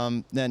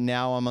 and then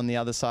now I'm on the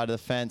other side of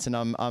the fence, and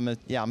I'm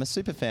a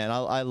super fan.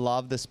 I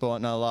love the sport,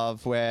 and I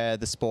love where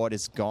the sport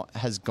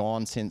has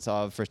gone since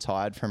I've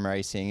retired from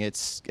racing.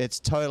 It's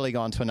totally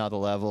gone to another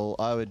level.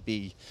 I would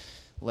be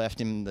left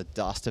in the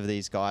dust of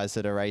these guys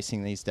that are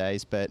racing these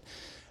days, but.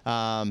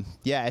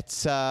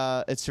 It's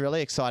a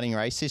really exciting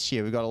race this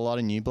year. We've got a lot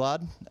of new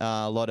blood,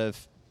 a lot of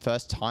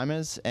first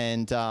timers,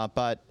 and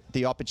but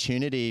the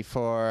opportunity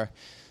for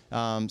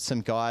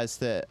some guys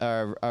that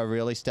are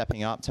really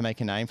stepping up to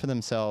make a name for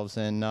themselves.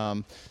 And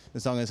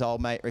as long as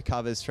old mate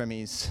recovers from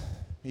his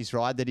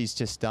ride that he's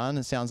just done,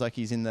 it sounds like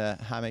he's in the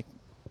hammock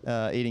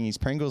eating his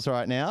Pringles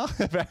right now.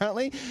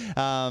 Apparently,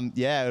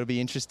 it'll be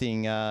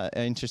interesting. An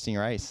interesting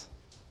race.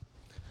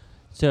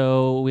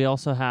 So we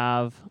also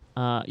have.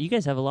 You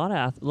guys have a lot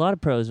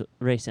of pros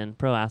racing,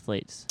 pro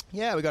athletes.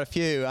 Yeah, we got a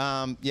few.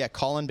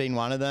 Colin being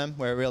one of them.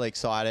 We're really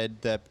excited.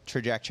 The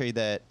trajectory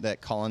that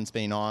Colin's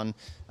been on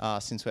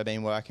since we've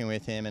been working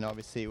with him, and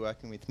obviously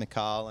working with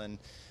Mikal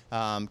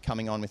and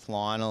coming on with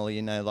Lionel.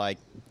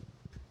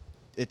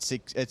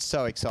 It's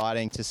so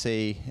exciting to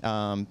see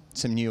some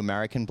new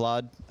American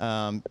blood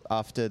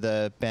after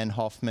the Ben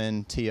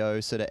Hoffman,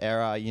 T.O. sort of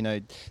era.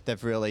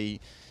 They've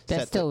really.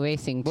 They're still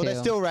racing, Well, too.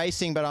 they're still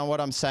racing, but what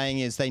I'm saying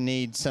is they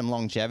need some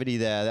longevity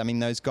there. I mean,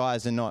 those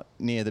guys are not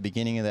near the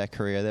beginning of their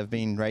career. They've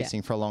been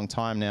racing for a long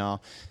time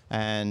now,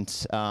 and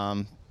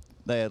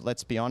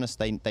let's be honest,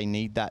 they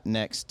need that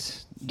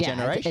next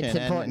generation. It's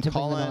important to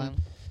bring them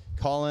along.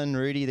 Colin,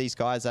 Rudy, these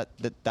guys,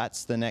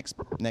 that's the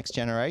next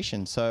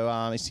generation.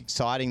 So it's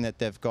exciting that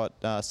they've got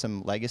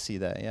some legacy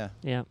there. Yeah.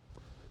 Yeah.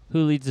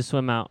 Who leads the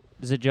swim out?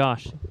 Is it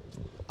Josh?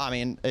 I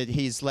mean,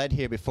 he's led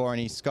here before, and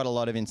he's got a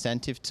lot of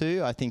incentive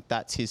too. I think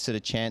that's his sort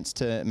of chance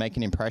to make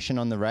an impression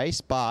on the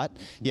race. But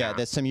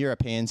there's some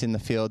Europeans in the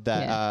field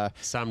that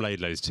Sam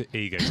Laidlow's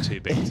ego's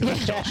too big to let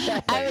Josh.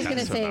 I was going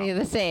to say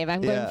the same.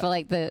 I'm going Yeah. for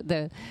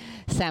the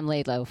Sam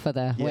Laidlow for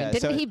the win. Yeah,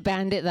 Didn't so- he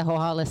bandit the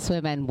Hohala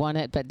swim and won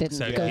it, but didn't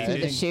So go he through the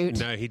didn't- chute?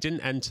 No, he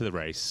didn't enter the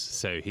race.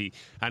 So he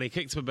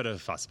kicked up a bit of a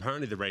fuss.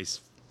 Apparently the race,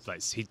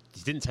 he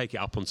didn't take it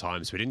up on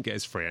time, so he didn't get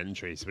his free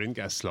entry, so he didn't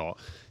get a slot.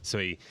 So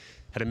he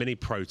had a mini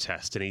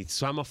protest and he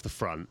swam off the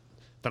front.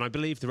 Then I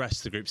believe the rest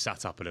of the group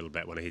sat up a little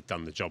bit when he'd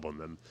done the job on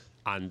them.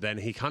 And then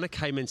he kind of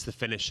came into the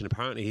finish, and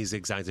apparently he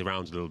zigzagged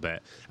around a little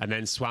bit and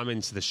then swam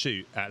into the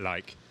chute at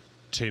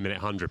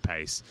 2-minute 100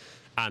 pace.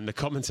 And the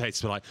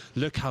commentators were like,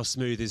 look how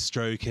smooth his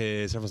stroke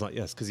is. Everyone's like,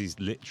 yes, because he's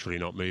literally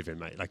not moving,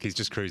 mate. He's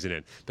just cruising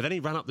in. But then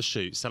he ran up the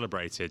chute,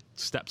 celebrated,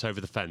 stepped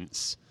over the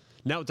fence,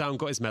 knelt down,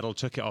 got his medal,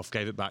 took it off,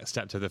 gave it back,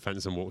 stepped over the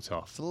fence and walked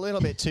off. It's a little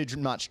bit too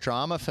much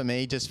drama for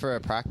me just for a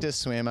practice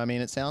swim. I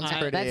mean, it sounds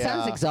pretty. That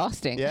sounds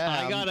exhausting. Yeah,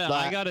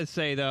 I gotta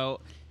say though,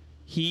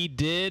 He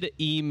did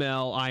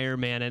email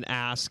Ironman and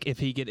ask if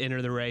he could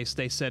enter the race.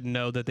 They said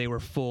no, that they were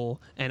full.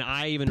 And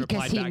I even Because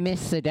replied he back.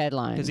 missed the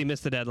deadline. Because he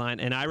missed the deadline.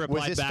 And I Was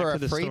replied this back for to a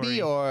the freebie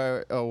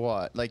story. or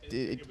what? Like,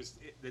 did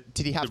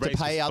he have to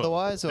pay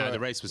otherwise? No, Or?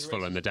 the race was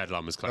full and the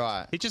deadline was closed.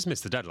 Right. He just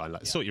missed the deadline.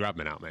 Like, sort your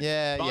admin out, mate.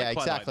 Yeah, But I yeah, quite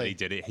like exactly. that he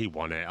did it. He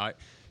won it.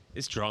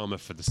 It's drama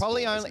for the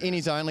Probably sport, only isn't in it?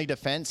 his only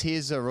defense.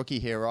 He's a rookie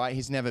here, right?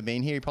 He's never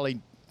been here.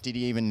 Did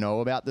he even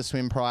know about the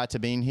swim prior to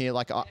being here?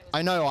 Like,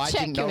 I know I Check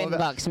didn't your know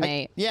about inbox,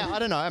 mate. Yeah, I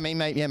don't know. I mean,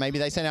 maybe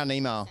they sent out an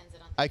email.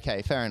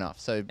 Okay, fair enough.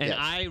 So, And yeah,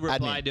 I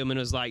replied to him and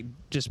was like,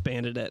 just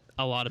banded it.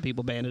 A lot of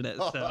people banded it.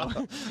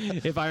 So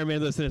if Ironman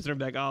listens, they're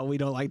like, oh, we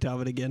don't like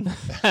Talbot again.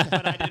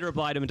 But I did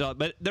reply to him and talk.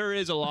 But there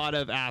is a lot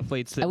of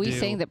athletes that Are we do.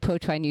 saying that Pro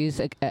Tri News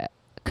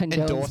condones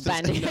Endorses-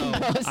 banding, No,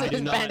 I do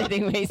not.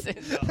 banding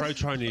races? Pro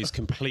Tri News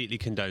completely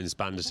condones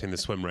banditing the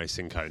swim race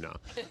in Kona.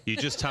 You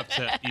just have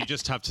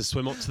to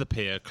swim up to the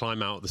pier,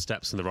 climb out the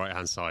steps on the right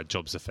hand side.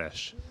 Job's a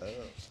fish.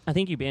 I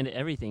think you banded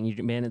everything.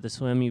 You banded the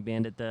swim. You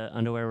banded the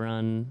underwear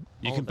run.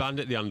 You can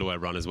bandit the underwear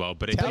run as well,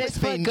 but it But it's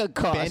for a been good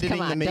cause. banditing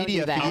Come on, the don't do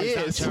media that. for Is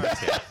that years.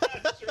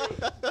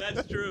 charity?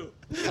 That's true.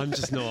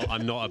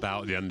 I'm not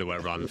about the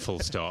underwear run. Full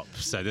stop.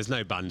 So there's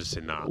no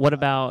banditing that. What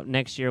about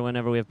next year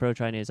whenever we have Pro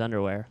Tri News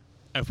underwear?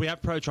 If we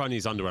have Pro Tri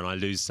News underwear and I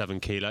lose 7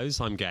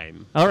 kilos, I'm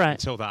game. All right.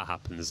 Until that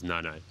happens,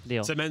 no.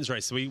 Deal. So men's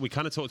race, so we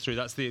kind of talked through,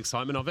 that's the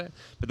excitement of it.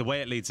 But the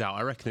way it leads out,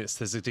 I reckon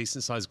there's a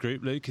decent-sized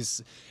group, Luke.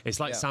 It's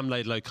like Yeah. Sam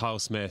Laidlow, Kyle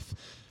Smith,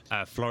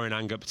 Florian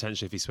Angert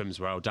potentially if he swims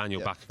well, Daniel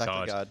Yeah,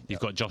 Bakkegaard. Bakkegaard,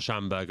 You've yeah. got Josh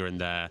Amberger in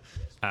there,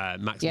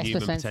 Max Jesper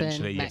Newman Svensson,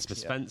 potentially, Max.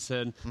 Jesper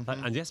Svensson.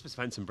 And Jesper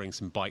Svensson brings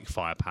some bike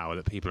firepower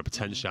that people are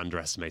potentially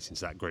underestimating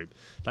to that group.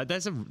 Like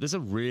there's a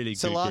really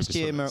So good last group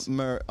year, of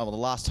swimmers. the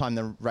last time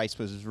the race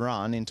was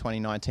run in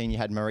 2019, you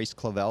had Maurice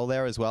Clavel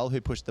there as well, who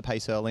pushed the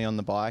pace early on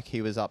the bike.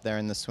 He was up there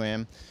in the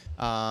swim.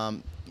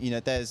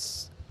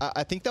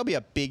 I think there'll be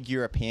a big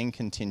European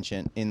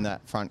contingent in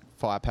that front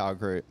firepower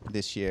group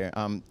this year.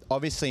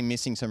 Obviously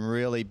missing some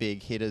really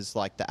big hitters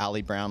like the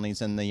Ali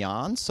Brownlees and the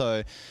Yarn.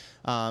 So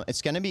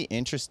it's going to be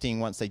interesting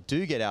once they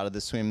do get out of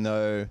the swim,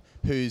 though,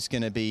 who's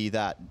going to be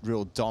that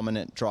real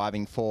dominant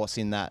driving force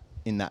in that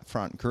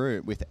front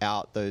group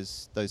without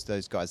those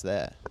guys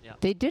there.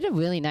 They did a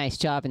really nice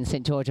job in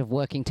St. George of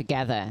working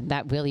together.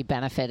 That really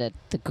benefited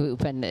the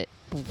group, and it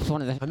was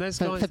one of the And there's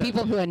for guys that-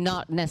 people who are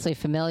not necessarily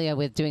familiar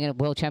with doing a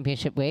world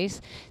championship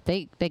race.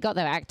 They got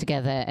their act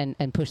together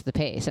and pushed the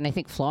pace. And I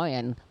think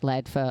Florian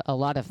led for a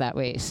lot of that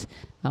race,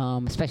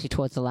 especially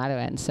towards the latter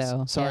end.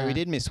 So Sorry, yeah. we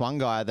did miss one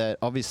guy that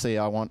obviously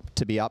I want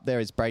to be up there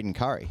is Braden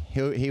Curry.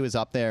 He was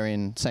up there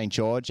in St.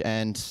 George,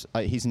 and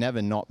he's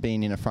never not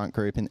been in a front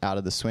group and out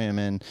of the swim,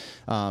 and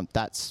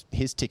that's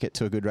his ticket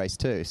to a good race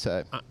too.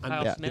 So And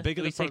Kyle yeah, Smith? the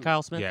bigger Did we the say front,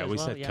 Kyle Smith Yeah, as we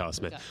well? said Yeah. Kyle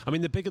Smith. Okay. I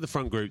mean, the bigger the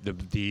front group,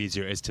 the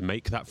easier it is to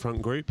make that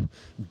front group.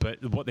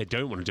 But what they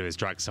don't want to do is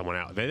drag someone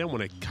out. They don't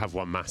want to have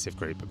one massive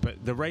group.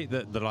 But the rate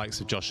that the likes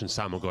of Josh and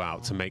Sam will go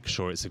out to make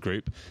sure it's a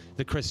group,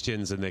 the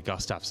Christians and the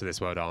Gustafs of this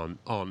world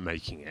aren't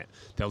making it.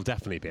 There'll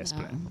definitely be a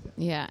split.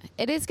 Yeah,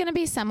 it is going to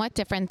be somewhat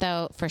different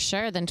though, for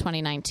sure, than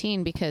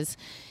 2019 because,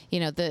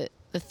 the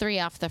three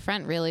off the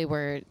front really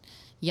were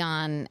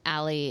Jan,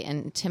 Ali,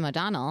 and Tim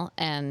O'Donnell,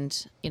 and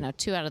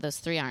 2 out of those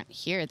 3 aren't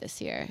here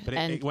this year. But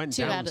and it went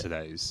 2 down out of- to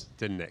those,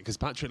 didn't it? Because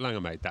Patrick Langer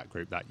made that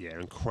group that year.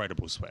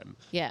 Incredible swim.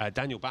 Yeah.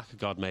 Daniel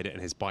Bakkegaard made it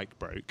and his bike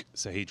broke,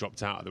 so he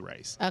dropped out of the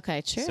race.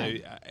 Okay, true. So,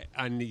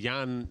 and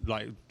Jan,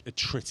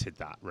 attrited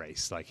that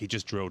race. He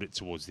just drilled it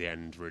towards the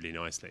end really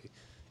nicely.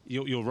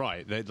 You're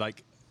right.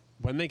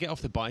 When they get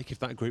off the bike, if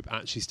that group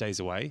actually stays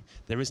away,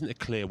 there isn't a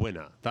clear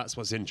winner. That's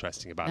what's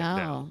interesting about it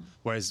now. Oh.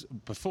 Whereas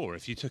before,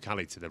 if you took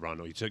Ali to the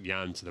run or you took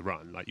Jan to the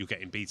run, you're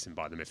getting beaten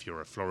by them if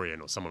you're a Florian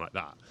or someone like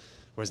that.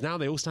 Whereas now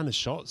they all stand a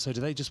shot, so do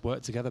they just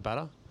work together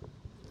better?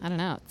 I don't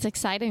know. It's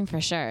exciting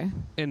for sure.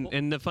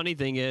 And the funny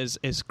thing is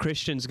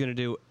Christian's going to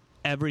do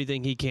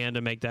everything he can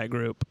to make that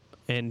group,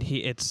 and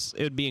it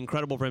would be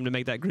incredible for him to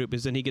make that group,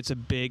 because then he gets a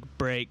big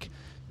break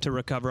to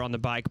recover on the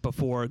bike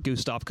before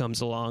Gustav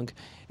comes along.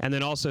 And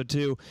then also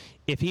too,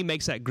 if he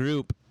makes that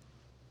group,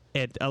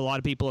 a lot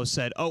of people have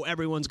said, oh,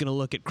 everyone's going to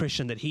look at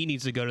Christian that he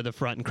needs to go to the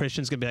front, and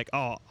Christian's going to be like,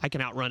 oh, I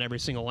can outrun every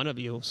single one of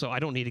you, so I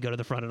don't need to go to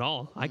the front at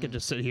all. I can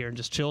just sit here and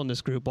just chill in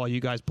this group while you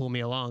guys pull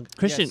me along.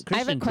 Christian, Yes. I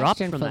have a Christian dropped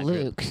question from for that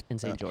Luke. group in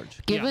St. George.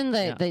 Given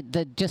Yeah.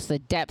 the just the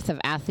depth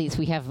of athletes,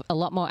 we have a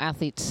lot more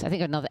athletes. I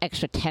think another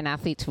extra 10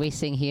 athletes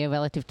racing here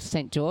relative to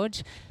St.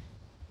 George.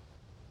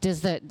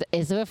 Is there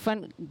a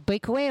front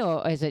breakaway,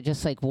 or is it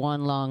just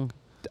one long?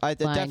 I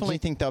line? definitely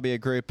think there'll be a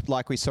group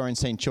like we saw in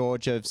St.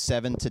 George of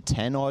 7 to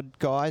 10 odd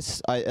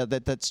guys.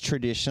 That's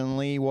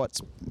traditionally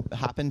what's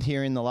happened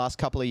here in the last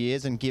couple of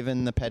years, and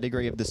given the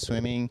pedigree of the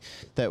swimming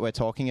that we're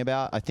talking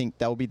about, I think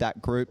there'll be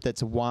that group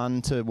that's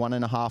 1 to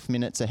 1.5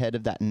 minutes ahead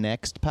of that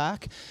next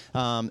pack.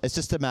 It's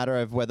just a matter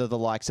of whether the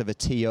likes of a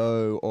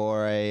T.O.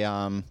 or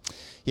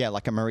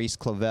like a Maurice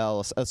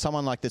Clavel,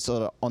 someone like this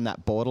sort of on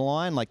that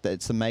borderline,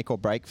 it's the make or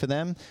break for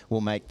them,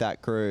 will make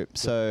that group.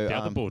 So The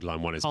other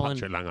borderline one is Colin-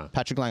 Patrick Langer.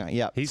 Patrick Langer,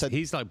 yeah.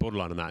 He's like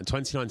borderline on that. In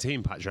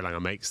 2019, Patrick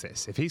Langer makes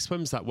this. If he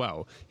swims that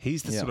well,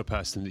 he's the sort of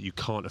person that you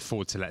can't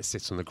afford to let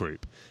sit on the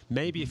group.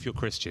 Maybe if you're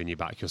Christian, you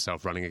back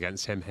yourself running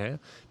against him here.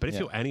 But if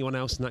you're anyone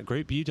else in that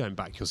group, you don't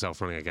back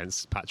yourself running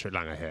against Patrick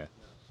Langer here.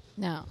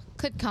 No.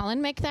 Could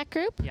Colin make that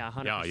group? Yeah,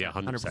 100%. Yeah,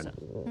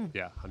 100%.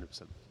 Yeah,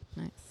 100%.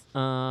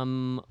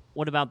 Nice.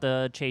 What about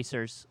the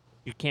chasers?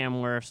 Your Cam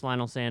Wirfs,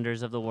 Lionel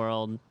Sanders of the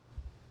world.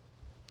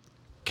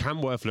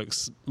 Cam Wirf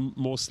looks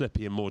more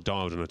slippy and more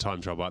dialed on a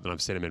time trial bike than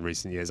I've seen him in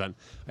recent years. And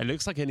it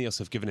looks like Ineos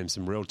have given him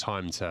some real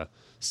time to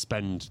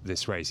spend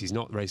this race. He's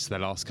not raced their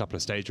last couple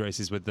of stage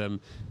races with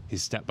them.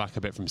 He's stepped back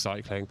a bit from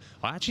cycling.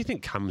 I actually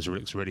think Cam's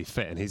looks really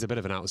fit, and he's a bit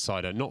of an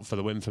outsider, not for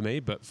the win for me,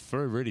 but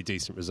for a really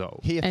decent result.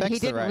 He affects and he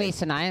the didn't race.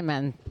 race an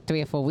Ironman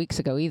 3 or 4 weeks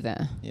ago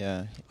either.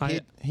 Yeah,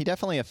 he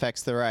definitely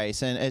affects the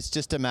race, and it's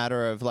just a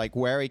matter of like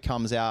where he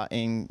comes out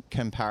in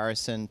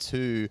comparison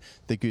to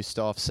the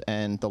Gustavs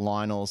and the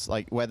Lionels,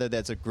 like whether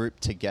there's a group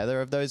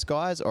together of those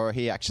guys or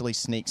he actually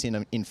sneaks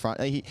in front.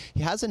 He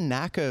has a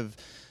knack of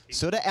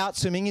sort of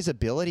outswimming his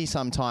ability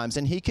sometimes,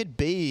 and he could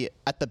be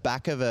at the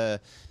back of a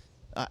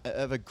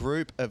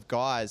group of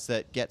guys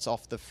that gets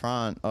off the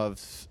front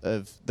of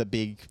the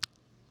big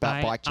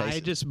bike chasers. I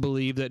just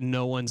believe that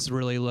no one's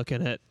really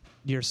looking at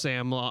your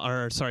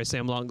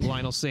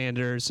Lionel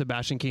Sanders,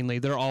 Sebastian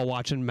Kienle. They're all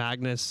watching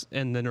Magnus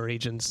and the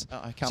Norwegians.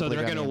 So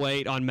they're going to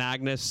wait on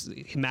Magnus.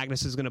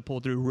 Magnus is going to pull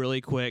through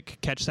really quick,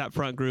 catch that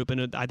front group,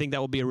 and I think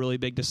that will be a really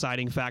big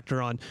deciding factor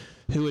on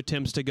who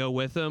attempts to go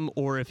with him,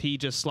 or if he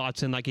just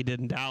slots in like he did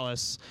in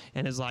Dallas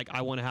and is like,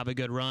 I want to have a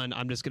good run,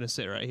 I'm just going to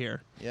sit right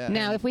here. Yeah.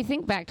 Now, if we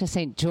think back to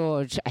St.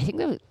 George, I think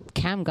that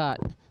Cam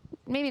got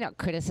maybe not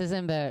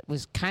criticism, but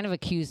was kind of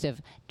accused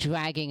of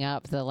dragging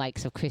up the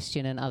likes of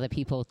Christian and other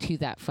people to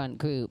that front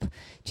group.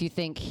 Do you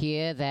think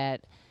here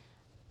that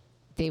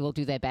they will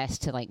do their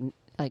best to like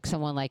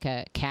someone like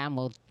a Cam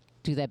will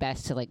do their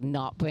best to like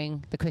not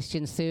bring the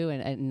Christians through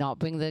and not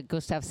bring the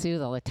Gustavs through?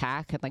 They'll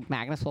attack, and like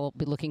Magnus will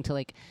be looking to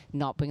like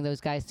not bring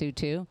those guys through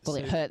too. Will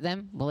it hurt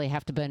them? Will they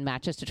have to burn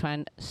matches to try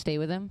and stay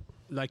with them?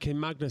 Like in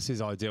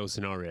Magnus's ideal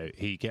scenario,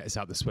 he gets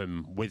out the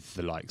swim with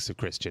the likes of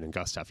Christian and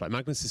Gustav. Like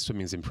Magnus's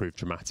swimming has improved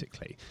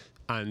dramatically,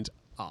 and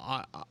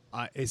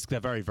they're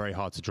very, very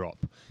hard to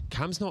drop.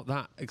 Cam's not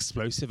that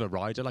explosive a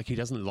rider. Like he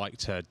doesn't like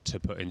to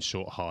put in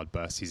short, hard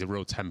bursts. He's a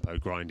real tempo,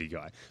 grindy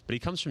guy. But he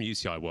comes from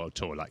UCI World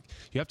Tour. Like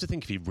you have to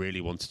think if he really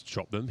wanted to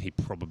drop them, he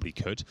probably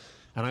could.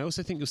 And I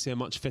also think you'll see a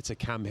much fitter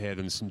Cam here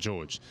than St.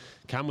 George.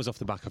 Cam was off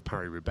the back of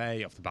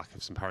Paris-Roubaix, off the back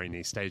of some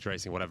Paris-Nice stage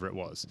racing, whatever it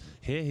was.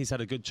 Here, he's had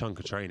a good chunk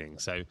of training.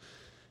 So,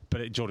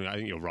 but Jordan, I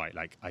think you're right.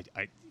 Like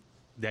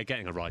they're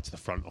getting a ride to the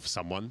front of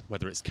someone,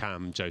 whether it's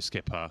Cam, Joe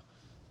Skipper,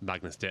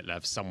 Magnus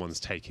Ditlev, someone's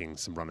taking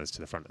some runners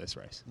to the front of this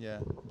race. Yeah.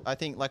 I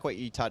think, like what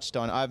you touched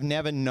on, I've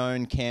never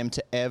known Cam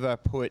to ever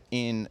put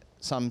in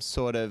some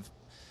sort of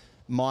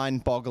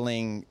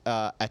mind-boggling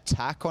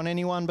attack on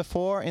anyone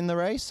before in the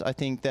race. I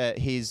think that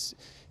he's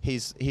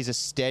a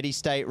steady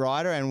state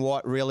rider, and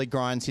what really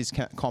grinds his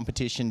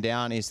competition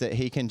down is that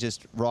he can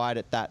just ride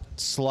at that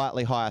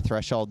slightly higher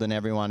threshold than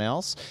everyone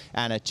else,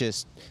 and it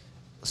just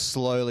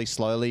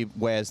slowly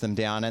wears them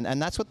down.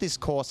 And that's what this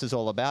course is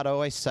all about. I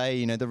always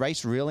say, the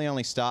race really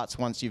only starts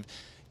once you've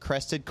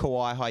crested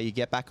Kauai High, you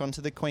get back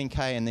onto the Queen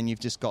K, and then you've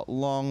just got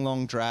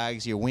long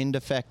drags, you're wind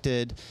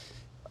affected,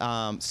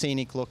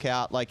 scenic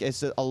lookout. Like,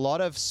 there's a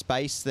lot of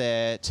space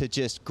there to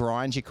just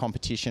grind your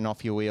competition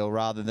off your wheel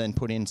rather than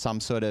put in some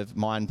sort of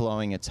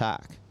mind-blowing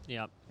attack.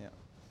 Yep. Yeah.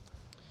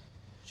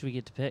 Should we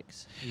get to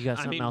picks? You got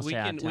something else to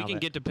add, we can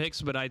get to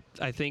picks, but I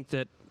think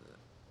that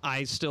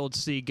I still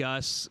see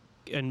Gus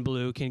and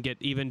Blue can get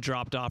even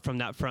dropped off from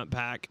that front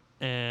pack.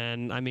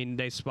 And, I mean,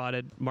 they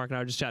spotted, Mark and I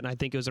were just chatting, I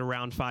think it was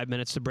around 5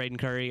 minutes to Braden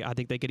Curry. I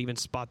think they could even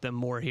spot them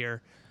more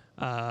here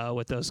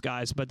with those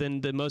guys. But then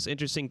the most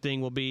interesting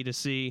thing will be to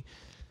see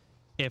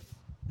if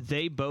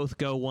they both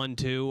go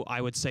 1-2,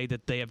 I would say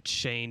that they have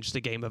changed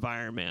the game of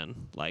Ironman,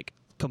 like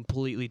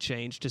completely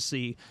changed, to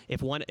see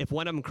if one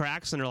of them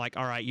cracks and they're like,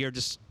 all right, you're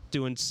just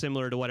doing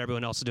similar to what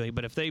everyone else is doing.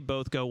 But if they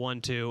both go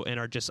 1-2 and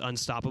are just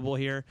unstoppable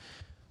here,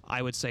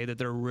 I would say that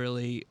they're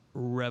really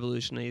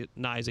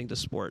revolutionizing the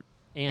sport.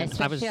 And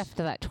especially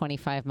after that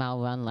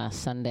 25-mile run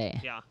last Sunday.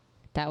 Yeah.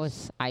 That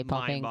was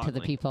eye-popping to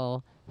the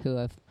people who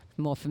are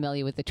more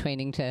familiar with the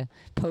training to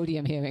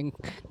podium here in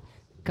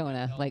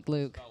Kona, like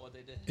Luke.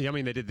 Yeah, I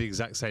mean, they did the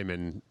exact same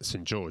in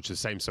St. George, the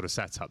same sort of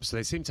setup. So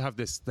they seem to have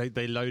this,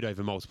 they load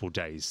over multiple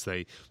days.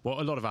 What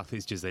a lot of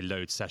athletes do is they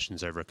load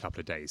sessions over a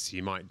couple of days. So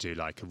you might do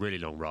like a really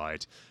long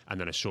ride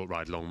and then a short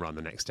ride, long run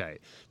the next day.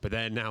 But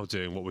they're now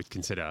doing what we'd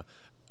consider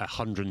a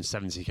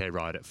 170k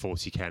ride at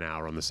 40k an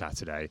hour on the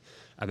Saturday,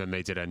 and then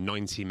they did a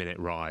 90-minute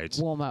ride.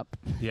 Warm up.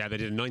 Yeah, they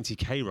did a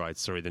 90k ride,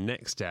 the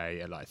next day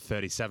at like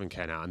 37k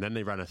an hour, and then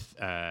they ran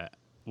a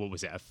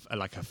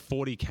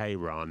 40k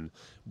run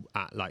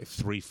at like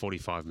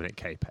 3:45-minute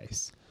K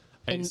pace.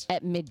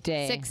 at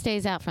midday. 6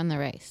 days out from the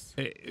race.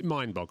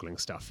 Mind-boggling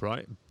stuff,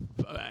 right?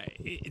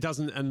 It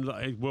doesn't. And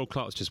Will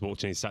Clark's just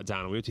walked in. He sat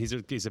down. He's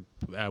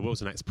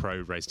Will's an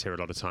ex-pro, raced here a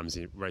lot of times.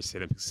 He raced the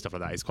Olympics and stuff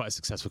like that. He's quite a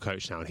successful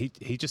coach now. And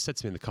he just said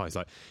to me in the car, he's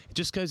like, it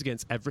just goes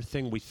against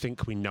everything we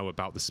think we know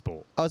about the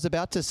sport. I was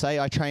about to say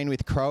I trained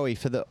with Crowe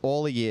for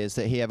all the years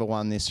that he ever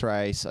won this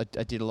race. I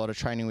did a lot of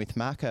training with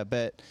Macca,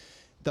 but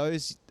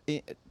those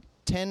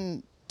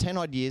 10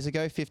 odd years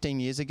ago, 15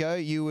 years ago,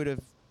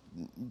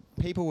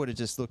 people would have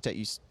just looked at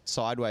you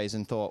sideways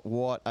and thought,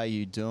 what are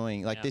you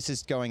doing? Like, this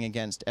is going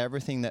against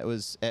everything that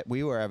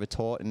we were ever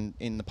taught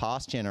in the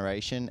past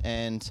generation.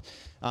 And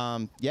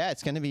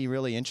it's going to be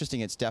really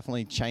interesting. It's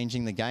definitely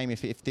changing the game.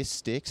 If this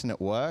sticks and it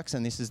works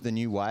and this is the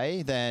new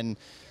way, then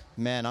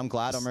man, I'm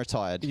glad I'm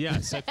retired. Yeah,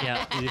 too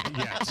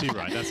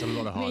right. That's a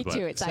lot of hard work. Me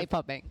too. It's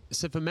eye-popping.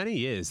 So for many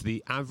years,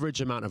 the average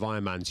amount of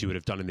Ironmans you would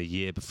have done in the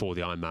year before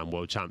the Ironman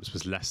World Champs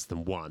was less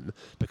than one,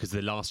 because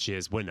the last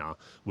year's winner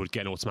would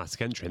get an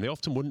automatic entry, and they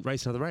often wouldn't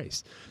race another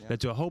race. Yeah. They'd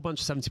do a whole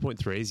bunch of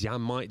 70.3s. Jan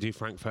might do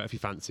Frankfurt if he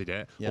fancied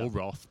it, or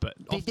Roth, but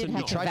they often did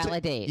have not. to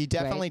validate. You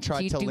definitely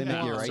tried to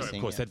limit your racing. Sorry,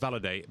 of course, they'd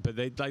validate, but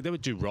they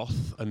would do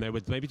Roth, and they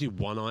would maybe do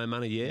one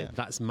Ironman a year. Yeah.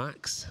 That's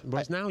max.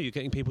 Whereas now you're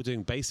getting people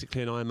doing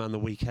basically an Ironman the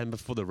weekend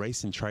before the race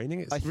in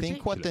training. It's ridiculous.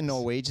 think what the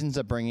Norwegians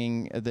are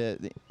bringing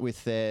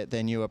with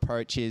their new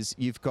approach is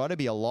you've got to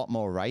be a lot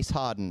more race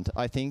hardened.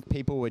 I think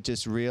people were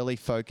just really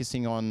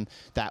focusing on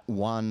that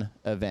one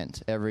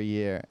event every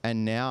year.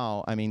 And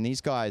now, I mean,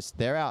 these guys,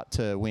 they're out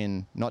to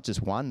win not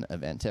just one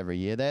event every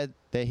year.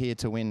 They're here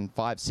to win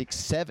 5, 6,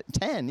 7,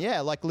 10.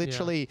 Yeah, like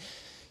literally... Yeah.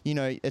 You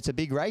know, it's a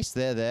big race.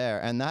 They're there,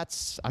 and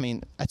that's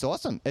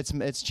awesome.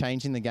 It's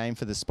changing the game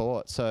for the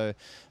sport. So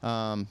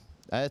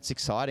it's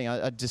exciting.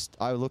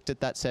 I looked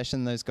at that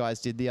session those guys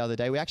did the other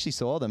day. We actually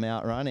saw them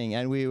out running,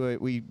 and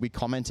we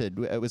commented.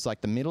 It was like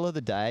the middle of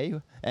the day,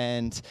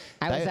 and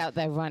I was out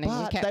there running.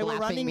 But they were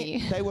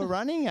running. They were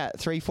running at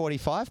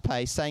 3:45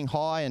 pace, saying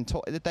hi, and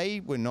they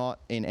were not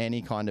in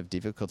any kind of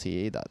difficulty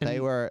either. They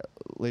were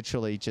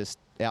literally just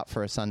out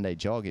for a Sunday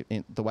jog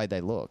in the way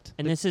they looked.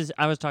 And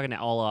I was talking to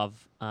Olav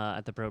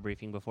at the pro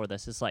briefing before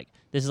this. This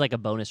is like a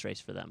bonus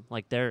race for them.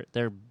 Like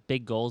their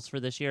big goals for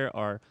this year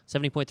are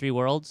 70.3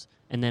 Worlds,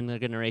 and then they're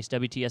going to race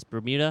WTS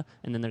Bermuda,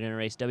 and then they're going to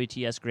race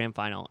WTS Grand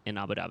Final in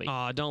Abu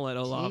Dhabi. Don't let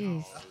Olav.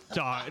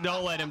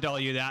 Don't let him tell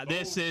you that.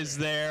 This is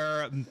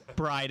their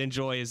pride and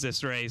joy. Is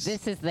this race?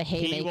 This is the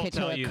haymaker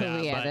to a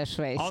career. This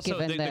race. Also,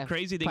 the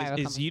crazy thing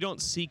is you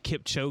don't see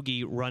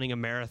Kipchoge running a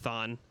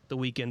marathon the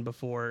weekend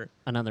before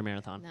another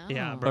marathon. No.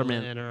 Yeah,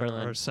 Berlin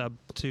or sub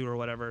 2 or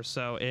whatever.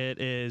 So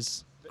it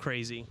is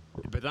crazy.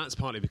 But that's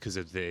partly because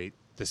of the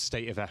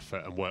state of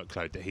effort and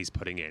workload that he's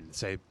putting in.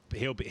 So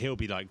he'll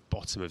be like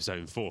bottom of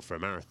zone 4 for a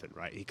marathon,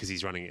 right? Because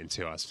he's running it in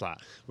 2 hours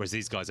flat. Whereas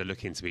these guys are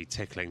looking to be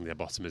tickling the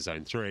bottom of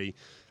zone 3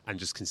 and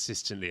just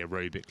consistently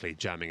aerobically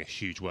jamming a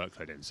huge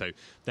workload in. So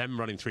them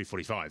running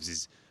 3:45s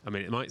is, I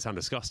mean, it might sound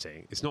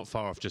disgusting. It's not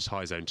far off just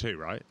high zone 2,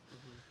 right?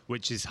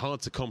 Which is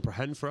hard to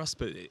comprehend for us,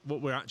 but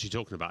what we're actually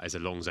talking about is a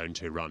long zone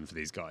 2 run for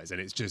these guys, and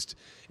it's just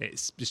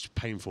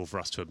painful for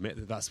us to admit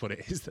that that's what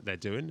it is that they're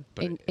doing.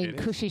 But in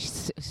cushy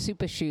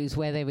super shoes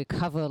where they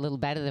recover a little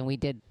better than we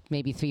did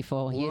maybe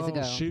 3-4 years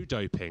ago. Shoe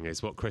doping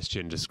is what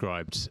Christian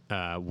described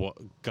what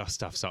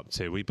Gustav's up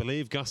to. We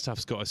believe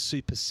Gustav's got a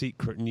super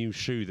secret new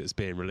shoe that's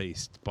being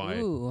released by...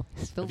 Ooh,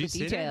 spill the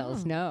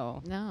details.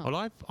 No.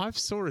 Well, I've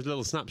saw a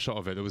little snapshot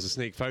of it. There was a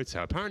sneak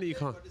photo. Apparently you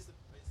can't...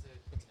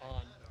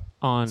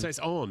 On. So it's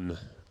on,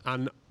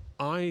 and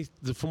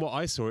from what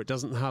I saw, it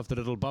doesn't have the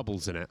little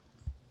bubbles in it.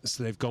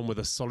 So they've gone with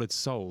a solid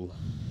sole,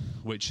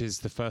 which is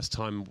the first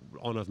time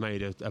On have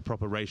made a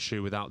proper race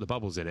shoe without the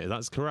bubbles in it.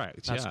 That's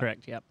correct. That's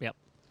correct. Yep.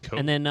 Cool.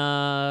 And then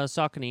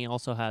Saucony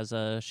also has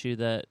a shoe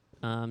that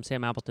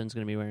Sam Appleton's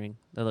going to be wearing.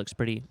 That looks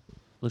pretty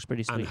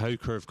sweet. And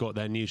Hoka have got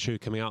their new shoe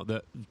coming out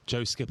that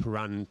Joe Skipper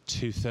ran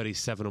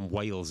 2:37 on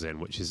Wales in,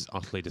 which is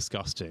utterly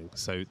disgusting.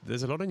 So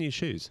there's a lot of new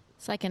shoes.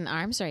 It's like an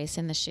arms race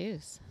in the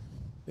shoes.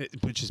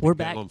 We're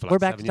back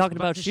to talking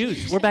about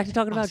shoes. We're back to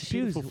talking about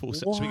shoes. Wow.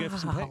 Should we go for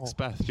some picks,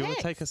 Beth? Do you want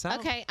to take us out?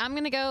 Okay, I'm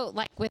going to go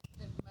with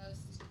the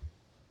most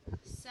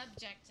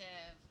subjective,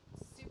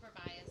 super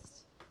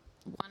biased,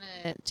 want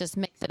to just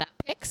mix it up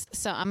picks.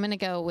 So I'm going to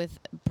go with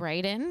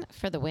Brayden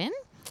for the win,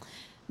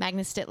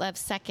 Magnus Ditlev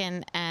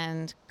second,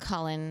 and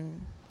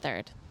Colin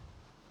third.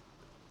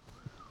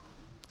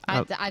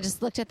 I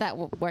just looked at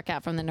that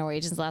workout from the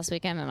Norwegians last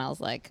weekend, and I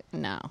was like,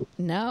 no.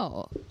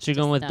 So you're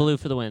going with Blue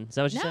for the win? Is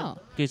that what you said?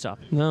 Gustav?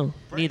 No.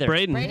 Neither.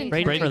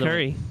 Brayden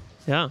Curry.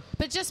 Yeah.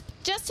 But just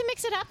to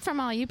mix it up from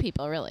all you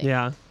people, really.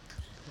 Yeah.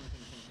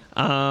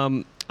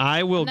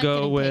 I will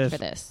go with... For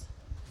this.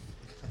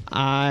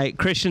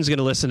 Christian's going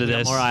to listen to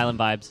this. More island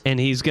vibes. And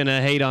he's going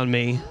to hate on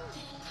me.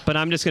 But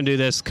I'm just going to do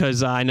this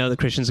because I know that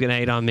Christian's going to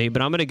hate on me.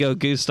 But I'm going to go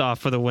Gustav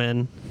for the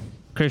win.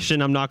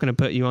 Christian, I'm not going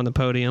to put you on the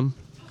podium.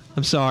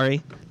 I'm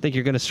sorry. I think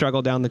you're going to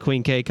struggle down the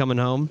Queen K coming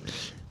home.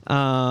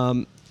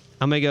 I'm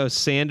going to go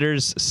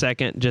Sanders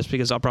second just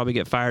because I'll probably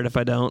get fired if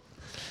I don't.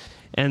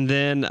 And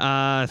then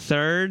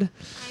third.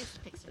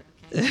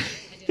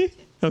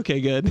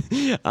 Okay, good.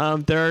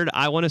 Third,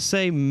 I want to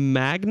say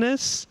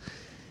Magnus,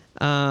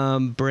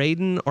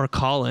 Braden, or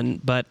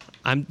Colin, but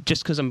I'm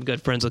just because I'm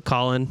good friends with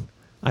Colin.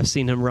 I've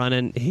seen him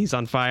running. He's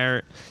on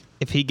fire.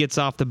 If he gets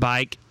off the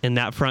bike in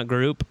that front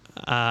group,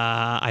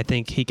 I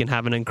think he can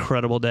have an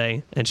incredible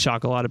day and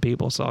shock a lot of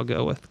people. So I'll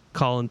go with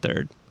Colin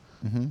third.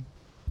 Mm-hmm.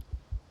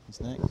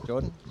 Who's next?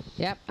 Jordan?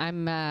 Yep,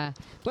 I'm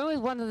going with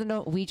one of the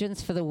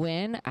Norwegians for the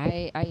win.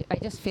 I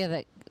just feel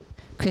that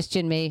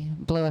Christian may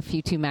blow a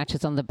few 2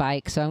 matches on the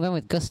bike, so I'm going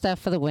with Gustav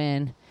for the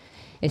win.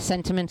 It's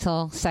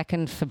Sentimental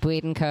second for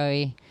Braden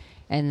Curry,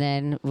 and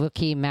then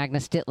rookie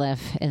Magnus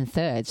Ditlev in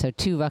third. So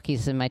 2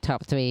 rookies in my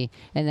top 3,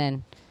 and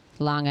then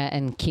Langer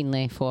and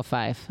Kienle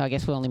 4-5. I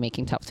guess we're only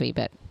making top 3,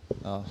 but...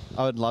 Oh,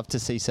 I would love to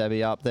see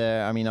Sebi up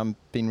there. I mean, I've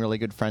been really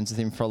good friends with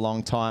him for a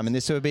long time, and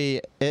this would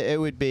be it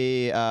would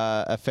be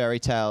a fairy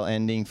tale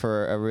ending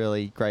for a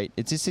really great.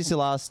 Is this his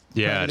last?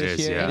 Yeah, this it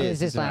is, year? yeah. It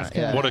is his last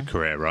career. What a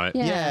career, right?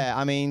 Yeah.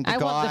 I mean, the I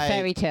guy, want the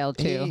fairy tale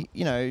too.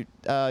 He,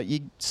 you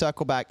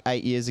circle back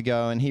 8 years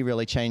ago, and he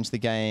really changed the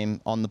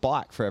game on the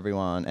bike for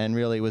everyone, and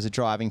really was a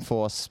driving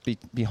force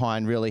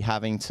behind really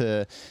having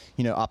to,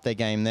 up their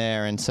game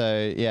there. And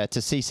so, yeah,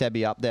 to see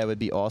Sebi up there would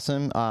be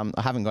awesome. I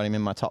haven't got him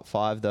in my top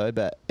 5 though,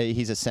 but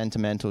he's a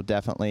sentimental.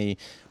 Definitely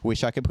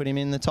wish I could put him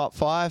in the top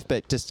 5,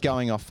 but just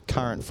going off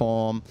current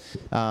form,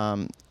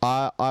 I'm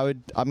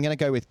going to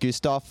go with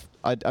Gustav.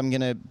 I'm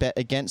going to bet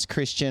against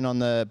Christian on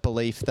the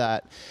belief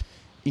that,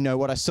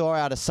 what I saw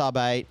out of sub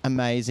 8,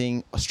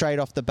 amazing, straight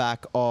off the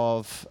back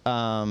of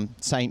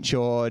St.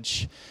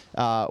 George,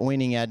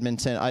 winning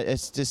Edmonton.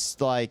 It's just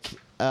like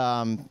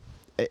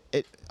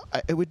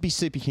it would be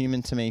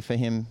superhuman to me for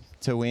him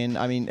to win.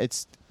 I mean,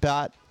 it's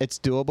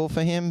doable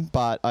for him,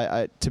 but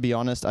I to be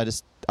honest,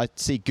 I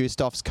see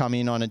Gustav's come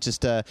in on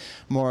just a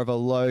more of a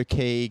low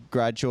key,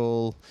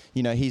 gradual.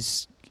 He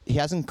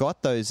hasn't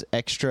got those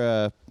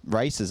extra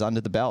races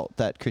under the belt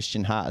that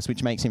Christian has,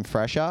 which makes him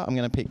fresher. I'm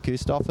going to pick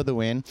Gustav for the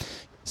win.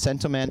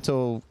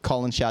 Sentimental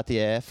Colin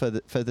Chartier for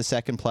the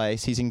second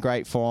place. He's in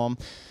great form.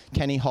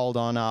 Can he hold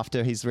on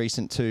after his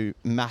recent 2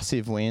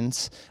 massive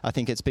wins? I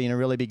think it's been a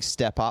really big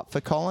step up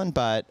for Colin,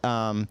 but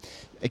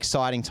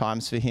exciting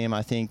times for him.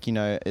 I think,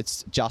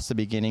 it's just the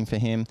beginning for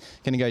him.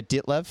 Going to go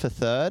Ditlev for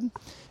third.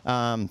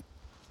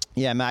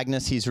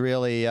 Magnus, he's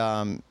really,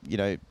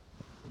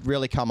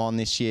 really come on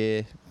this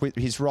year.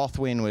 His Roth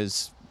win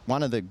was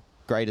one of the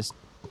greatest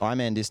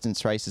Ironman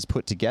distance races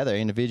put together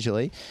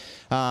individually.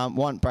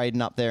 Want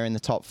Braden up there in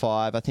the top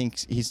 5. I think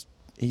he's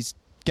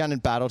going to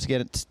battle to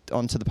get it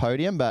onto the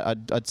podium, but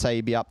I'd say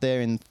he'd be up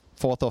there in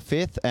 4th or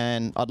 5th,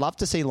 and I'd love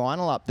to see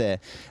Lionel up there.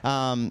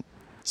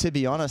 To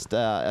be honest,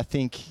 I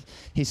think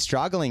he's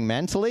struggling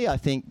mentally. I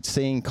think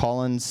seeing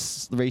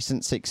Colin's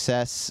recent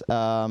success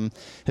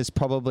has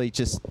probably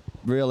just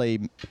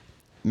really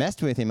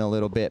messed with him a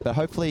little bit, but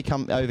hopefully he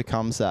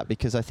overcomes that,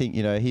 because I think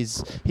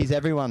he's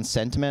everyone's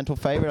sentimental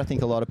favourite. I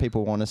think a lot of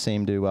people want to see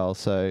him do well,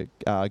 so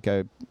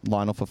go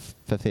Lionel for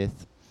 5th.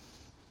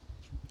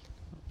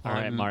 All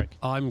right, Mark.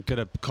 I'm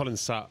gonna. Colin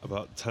sat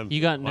about 10.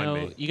 You got behind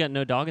me. you got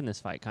no dog in this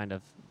fight, kind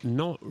of.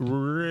 Not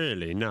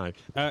really, no.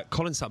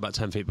 Colin sat about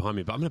 10 feet behind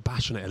me, but I'm going to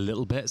bash on it a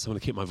little bit, so I'm going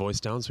to keep my voice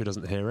down so he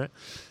doesn't hear it.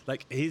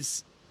 Like,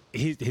 his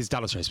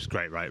Dallas race was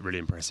great, right? Really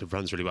impressive,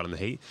 runs really well in the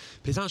heat.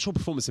 But his actual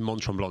performance in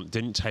Mont Tremblant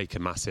didn't take a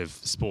massive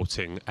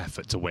sporting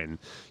effort to win.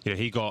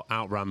 He got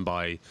outran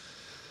by...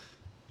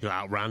 He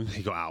got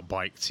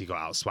outbiked, he got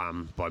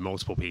outswam by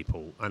multiple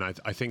people. And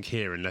I think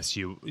here, unless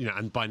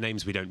and by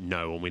names we don't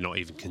know and we're not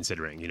even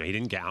considering, he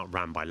didn't get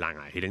outran by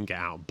Langer, he didn't get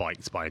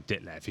outbiked by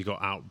Ditlev, he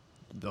got out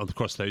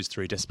across those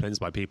 3 disciplines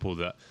by people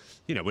that,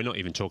 we're not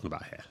even talking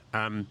about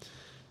here.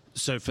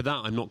 So for that,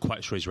 I'm not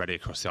quite sure he's ready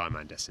across the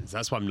Ironman distance.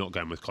 That's why I'm not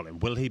going with Colin.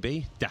 Will he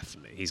be?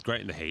 Definitely. He's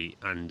great in the heat,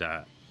 and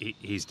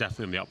he's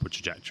definitely on the upward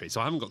trajectory. So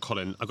I haven't got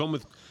Colin. I've gone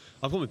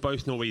with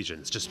both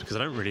Norwegians, just because I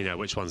don't really know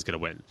which one's going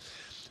to win.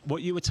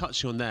 What you were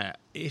touching on there,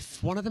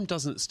 if one of them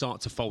doesn't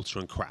start to falter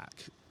and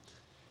crack,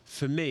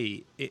 for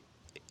me, it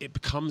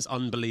becomes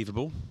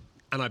unbelievable,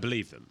 and I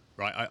believe them,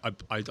 right?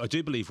 I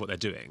do believe what they're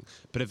doing,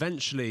 but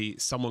eventually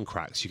someone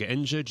cracks. You get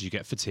injured, you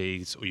get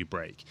fatigued, or you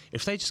break.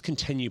 If they just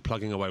continue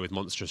plugging away with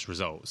monstrous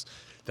results,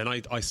 then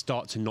I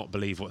start to not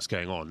believe what's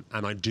going on,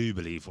 and I do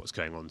believe what's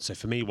going on. So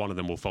for me, one of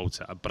them will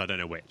falter, but I don't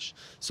know which.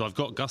 So I've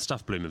got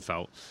Gustav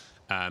Blumenfeld,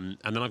 and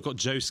then I've got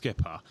Joe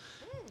Skipper,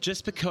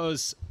 just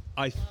because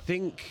I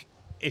think...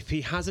 if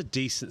he has a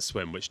decent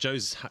swim, which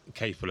Joe's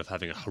capable of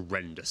having a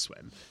horrendous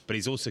swim, but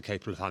he's also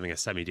capable of having a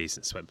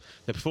semi-decent swim.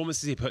 The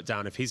performances he put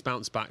down, if he's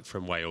bounced back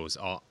from Wales,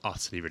 are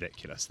utterly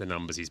ridiculous, the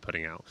numbers he's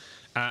putting out.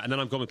 And then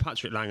I've gone with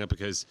Patrick Langer,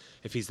 because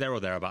if he's there or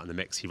thereabout in the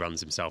mix, he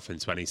runs himself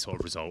into any sort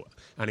of result.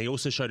 And he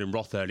also showed in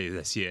Roth earlier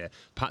this year,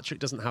 Patrick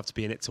doesn't have to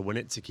be in it to win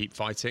it, to keep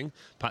fighting.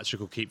 Patrick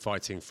will keep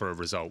fighting for a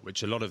result,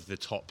 which a lot of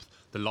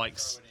the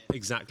likes,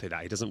 exactly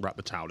that. He doesn't wrap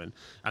the towel in.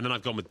 And then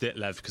I've gone with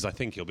Ditlev, because I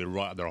think he'll be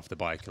right up there off the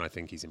bike, and I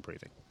think he's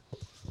improving.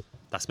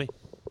 That's me.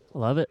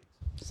 Love it.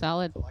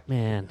 Solid.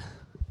 Man,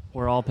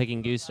 we're all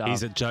picking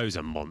Gustav. Joe's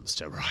a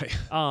monster, right?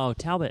 Oh,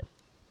 Talbot.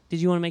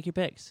 Did you want to make your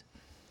picks?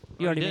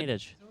 You already made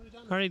it.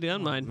 Already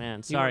done mine. Man, You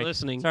weren't sorry.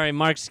 listening. Sorry,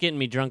 Mark's getting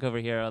me drunk over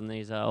here on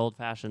these old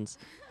fashions.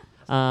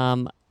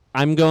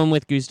 I'm going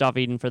with Gustav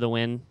Iden for the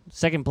win.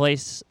 Second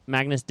place,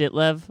 Magnus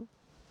Ditlev,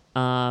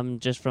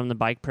 just from the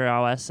bike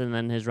prowess, and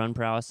then his run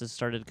prowess has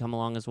started to come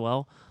along as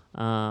well.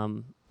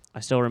 I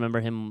still remember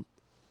him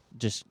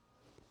just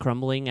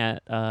crumbling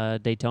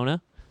at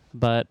Daytona,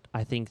 but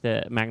I think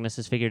that Magnus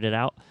has figured it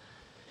out.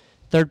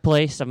 Third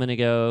place, I'm going to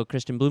go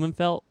Christian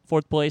Blumenfeld.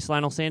 Fourth place,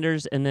 Lionel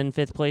Sanders, and then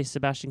fifth place,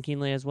 Sebastian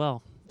Kienle as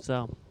well.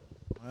 So,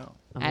 Wow.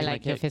 I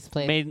like your fifth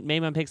place.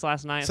 Made my picks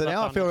last night. So slept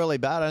now I on feel it. really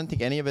bad. I don't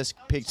think any of us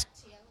picked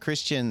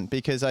Christian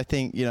because I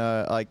think,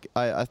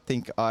 I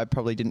think I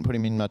probably didn't put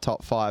him in my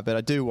top 5, but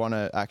I do want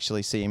to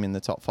actually see him in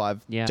the top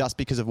 5 Yeah. just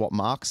because of what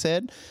Mark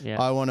said.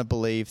 Yeah. I want to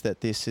believe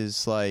that this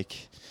is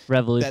like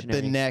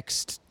Revolutionary.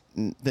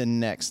 the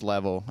next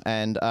level.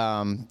 And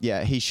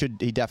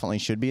he definitely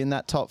should be in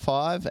that top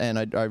 5. And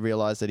I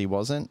realized that he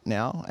wasn't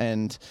now.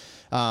 And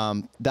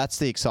that's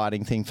the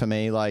exciting thing for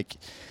me. Like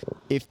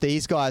if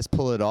these guys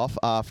pull it off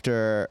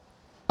after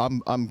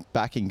I'm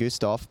backing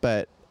Gustav,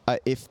 but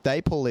if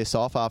they pull this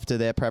off after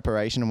their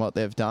preparation and what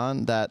they've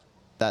done, that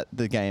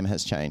the game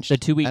has changed. The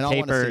 2 week And I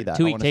wanna taper. see that.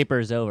 2 I week wanna- taper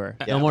is over.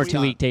 Yeah. No more We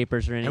 2 week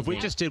tapers or anything. If we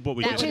just did what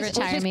we That did, would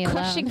retire Which me is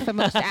alone. crushing for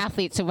most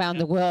athletes around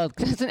the world.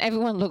 Doesn't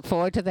everyone look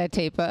forward to their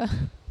taper?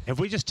 if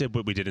we just did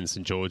what we did in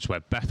St George, where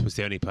Beth was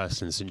the only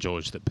person in St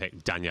George that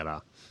picked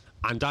Daniela,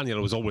 and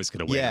Daniela was always going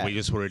to win. Yeah. We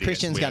just were idiots.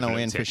 Christian's We gonna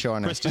overlooked win for it. sure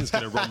now. Christian's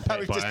going to run We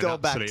pick by just an all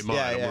backed- absolute mile,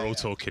 yeah, and yeah, we're all yeah.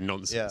 talking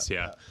nonsense.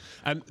 Yeah.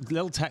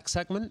 Little tech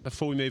segment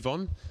before we move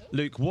on.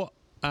 Luke, what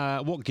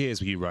gears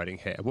were you riding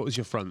here? What was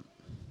your front?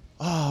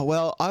 Oh,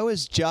 well, I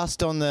was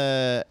just on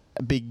the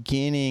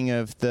beginning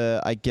of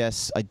I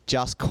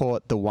just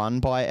caught the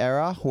 1-by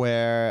era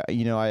where,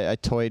 I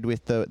toyed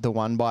with the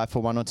 1-by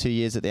for 1 or 2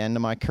 years at the end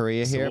of my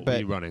career So here. what were But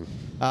you running?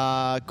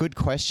 good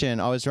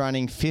question. I was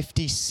running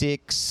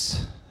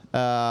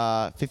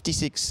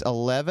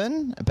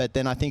 56.11, but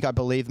then I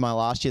believe my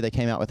last year they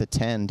came out with a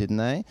 10, didn't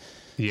they?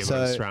 Yeah, so-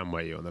 we're on SRAM,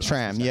 were you on the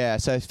SRAM, yeah.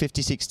 So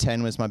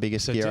 56.10 was my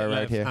biggest So gear I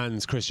rode Ditlev here.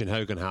 and Christian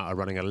Hogenhout are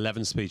running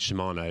 11-speed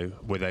Shimano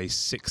with a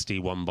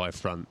 61 by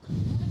front.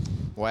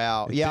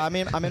 Wow. Yeah, I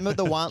remember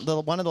the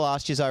one of the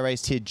last years I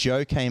raced here,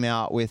 Joe came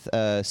out with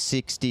a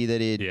 60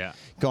 that he'd Yeah.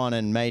 gone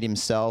and made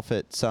himself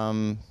at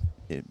some,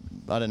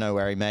 I don't know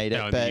where he made it.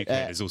 Yeah, in but, the UK,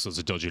 there's all sorts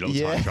of dodgy little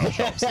yeah. time trial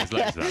shops. There's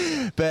loads of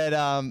that. But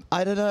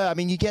I don't know. I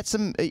mean, you get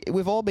some.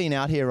 We've all been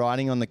out here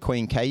riding on the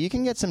Queen K. You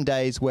can get some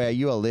days where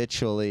you are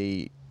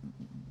literally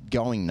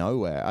going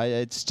nowhere.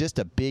 It's just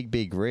a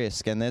big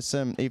risk. And there's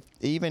some.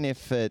 Even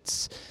if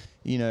it's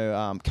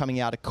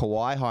coming out of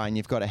Kauai High and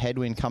you've got a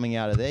headwind coming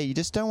out of there, you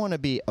just don't want to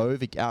be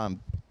over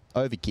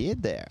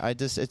geared there.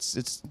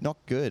 It's not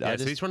good. Yeah,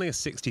 so he's running a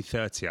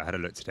 60-30. I had a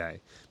look today.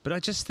 But I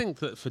just think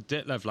that for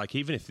Ditlev, like,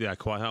 even if they're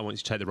quite high,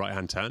 once you take the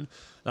right-hand turn,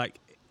 like,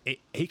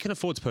 he can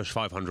afford to push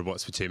 500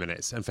 watts for 2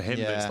 minutes. And for him,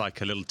 Yeah. it's like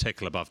a little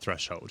tickle above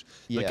threshold.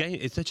 Yeah.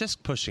 They're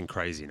just pushing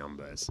crazy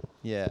numbers.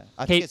 Yeah,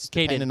 I think it's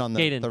dependent on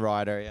Caden, the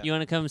rider. Yeah. You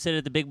want to come sit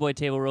at the big boy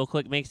table real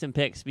quick, make some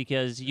picks,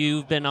 because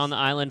you've been on the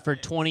island for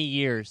 20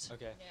 years.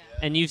 Okay.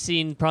 And you've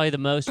seen probably the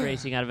most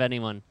racing out of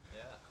anyone.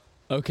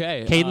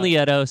 Okay. Caden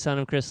Lieto, son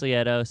of Chris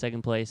Lieto,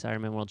 second place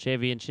Ironman World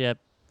Championship,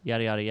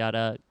 yada, yada,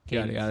 yada.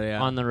 Yada, yada,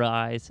 yada. On the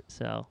rise,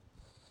 so.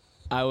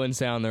 I wouldn't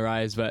say on the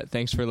rise, but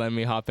thanks for letting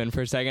me hop in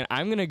for a second.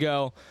 I'm going to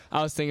go,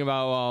 I was thinking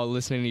about while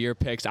listening to your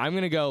picks, I'm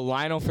going to go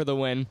Lionel for the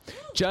win,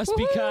 just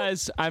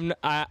because I am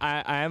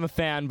a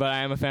fan, but I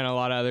am a fan of a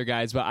lot of other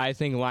guys, but I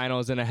think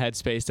Lionel's in a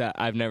headspace that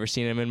I've never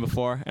seen him in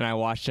before, and I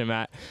watched him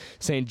at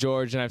St.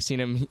 George, and I've seen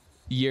him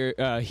here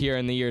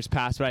in the years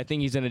past, but I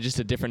think he's in just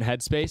a different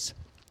headspace.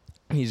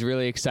 He's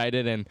really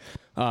excited and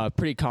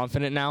pretty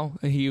confident now.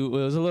 It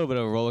was a little bit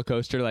of a roller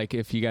coaster, like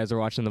if you guys are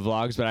watching the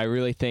vlogs, but I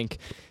really think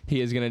he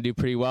is going to do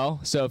pretty well.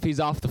 So if he's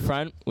off the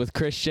front with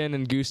Christian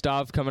and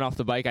Gustav coming off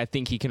the bike, I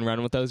think he can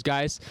run with those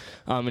guys.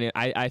 And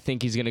I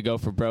think he's going to go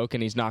for broke,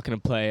 and he's not going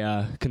to play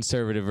a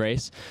conservative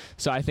race.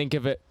 So I think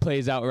if it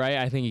plays out right,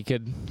 I think he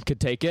could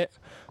take it.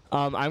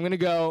 I'm going to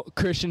go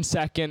Christian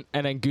second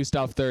and then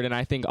Gustav third, and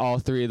I think all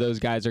three of those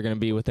guys are going to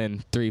be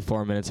within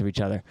 3-4 minutes of each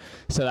other.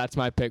 So that's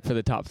my pick for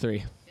the top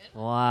three.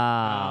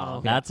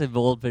 Wow. That's a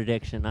bold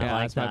prediction. I like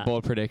that's that. my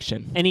bold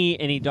prediction.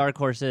 Any dark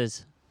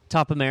horses,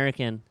 top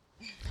American,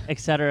 et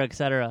cetera, et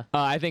cetera?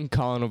 I think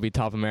Colin will be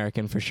top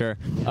American for sure.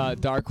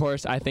 Dark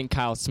horse, I think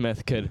Kyle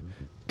Smith could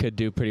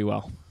do pretty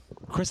well.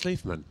 Chris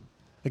Leafman.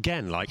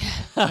 Again, like,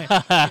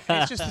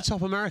 it's just the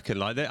top American.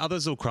 Like, the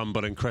others will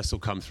crumble and Chris will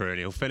come through and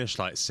he'll finish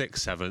like 6th,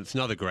 7th.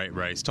 Another great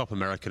race, top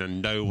American,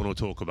 and no one will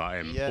talk about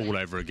him all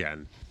over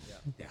again.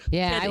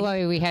 Yeah, I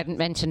worry we hadn't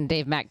mentioned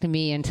Dave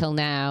McNamee until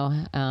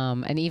now,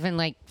 and even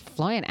like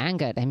Florian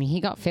Angert. I mean,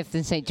 he got 5th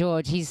in St.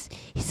 George. He's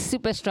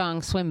super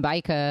strong swim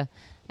biker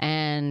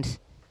and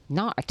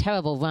not a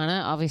terrible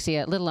runner. Obviously,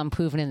 a little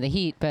unproven in the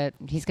heat, but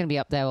he's going to be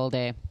up there all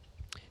day.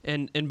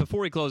 And before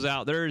we close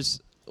out,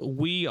 this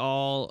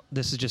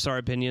is just our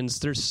opinions.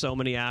 There's so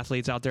many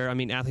athletes out there. I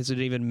mean, athletes that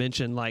didn't even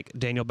mention, like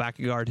Daniel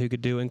Backegaard, who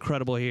could do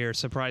incredible here,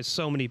 surprise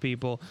so many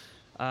people.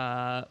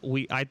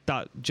 I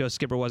thought Joe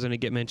Skipper wasn't going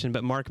to get mentioned,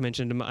 but Mark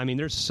mentioned him. I mean,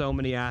 there's so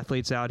many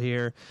athletes out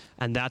here,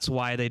 and that's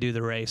why they do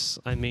the race.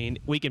 I mean,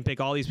 we can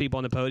pick all these people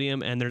on the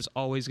podium, and there's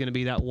always going to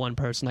be that one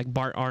person like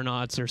Bart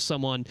Arnott's or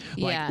someone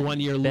like 1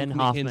 year Ben Luke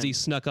Hoffman. McKenzie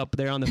snuck up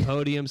there on the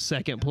podium,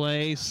 second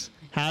place.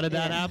 How did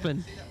that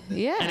happen?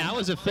 Yeah. And I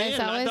was a fan. There's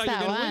And I always thought you were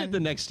that going to win one. it the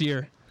next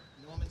year.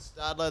 Norman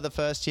Stadler the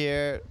first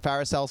year,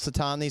 Faris El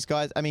Satan, these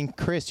guys. I mean,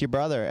 Chris, your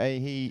brother.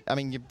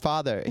 Your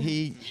father.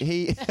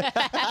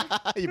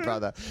 Your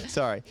brother.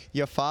 Sorry,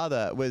 your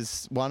father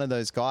was one of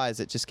those guys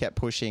that just kept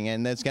pushing.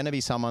 And there's going to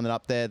be someone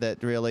up there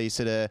that really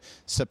sort of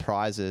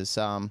surprises.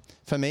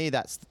 For me,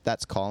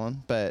 that's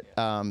Colin, but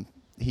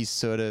he's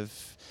sort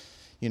of,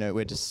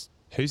 we're just.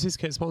 Who's his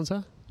kit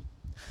sponsor?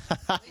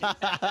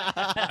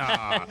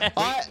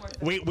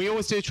 We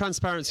always do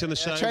transparency on the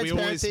show. We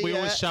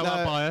always show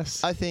our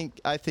bias. I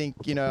think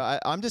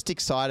I'm just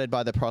excited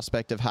by the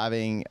prospect of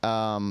having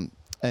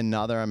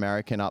another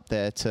American up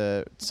there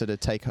to sort of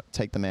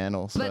take the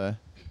mantle. So. But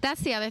that's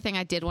the other thing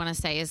I did want to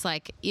say is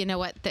like, you know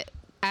what?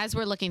 As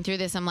we're looking through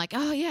this, I'm like,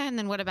 oh yeah, and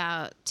then what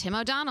about Tim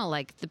O'Donnell?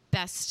 Like the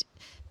best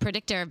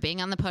predictor of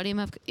being on the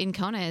podium in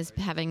Kona is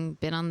having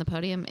been on the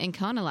podium in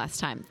Kona last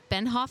time.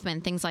 Ben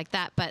Hoffman, things like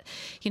that. But,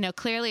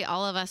 clearly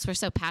all of us were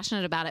so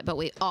passionate about it, but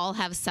we all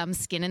have some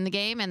skin in the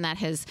game, and that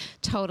has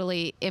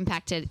totally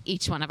impacted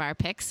each one of our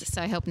picks.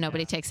 So I hope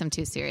nobody takes them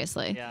too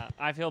seriously. Yeah,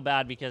 I feel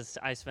bad because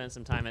I spent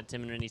some time at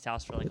Tim and Rennie's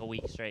house for like a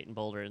week straight in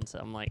Boulder, and so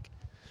I'm like...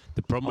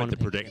 The problem with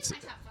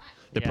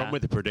Yeah. problem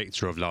with the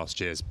predictor of last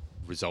year's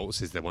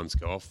results is the one to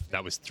go off.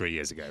 That was 3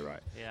 years ago, right?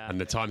 Yeah. And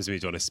the times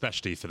moved on,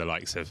 especially for the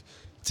likes of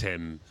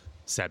Tim,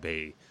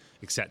 Sebi,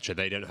 etc.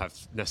 They don't have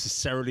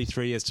necessarily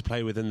 3 years to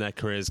play within their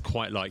careers,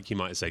 quite like you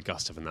might say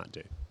Gustav and that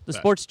do. The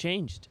sport's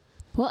changed.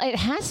 Well, it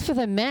has for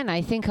the men.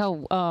 I think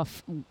on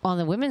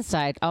the women's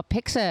side, our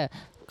picks are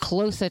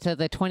closer to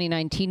the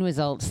 2019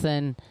 results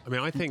than... I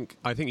mean, I think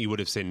you would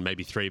have seen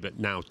maybe 3, but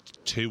now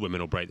 2 women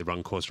will break the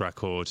run course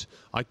record.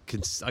 I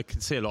can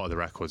see a lot of the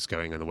records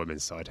going on the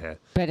women's side here.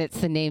 But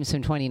it's the names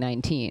from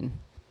 2019.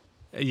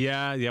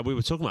 Yeah, we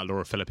were talking about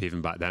Laura Philipp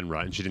even back then,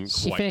 right? And she didn't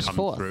quite finished come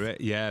fourth. through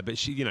it. Yeah, but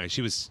she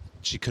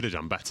could have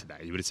done better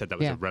there. You would have said that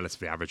was a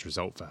relatively average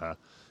result for her.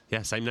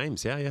 Yeah, same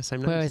names. Yeah,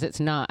 same names. Whereas it's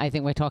not. I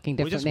think we're talking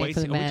different names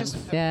for the men.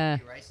 Yeah.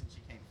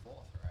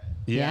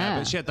 Yeah,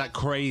 but she had that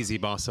crazy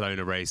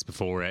Barcelona race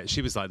before it.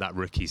 She was like that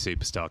rookie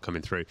superstar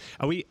coming through.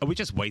 Are we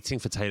just waiting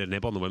for Taylor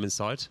Knibb on the women's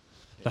side?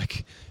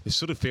 Like, it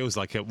sort of feels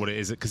like what it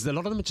is, because a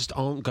lot of them just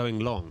aren't going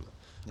long.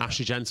 Yeah.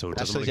 Ashley Gentle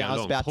doesn't want to go long. I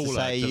was about to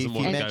say, you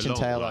mentioned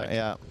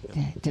Taylor.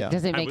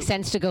 Does it make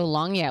sense to go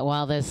long yet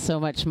while there's so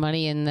much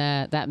money in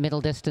that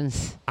middle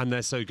distance? And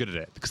they're so good at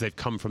it because they've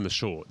come from the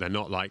short. They're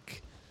not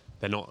like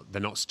they're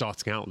not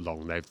starting out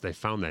long. They've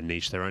found their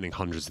niche. They're earning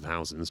hundreds of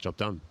thousands. Job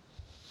done.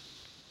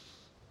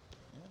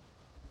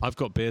 I've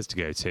got beers to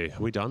go to.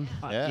 Are we done?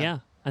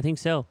 Yeah, I think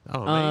so.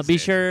 Oh, amazing. Be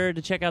sure to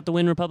check out the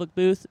Win Republic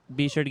booth.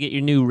 Be sure to get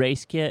your new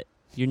race kit,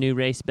 your new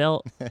race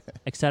belt,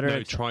 etc.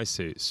 No,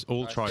 tri-suits.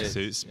 All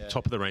tri-suits. Yeah.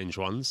 Top of the range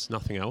ones.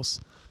 Nothing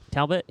else.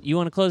 Talbot, you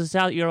want to close us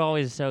out? You're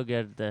always so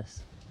good at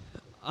this.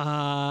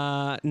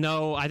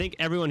 No, I think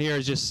everyone here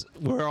is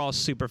we're all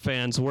super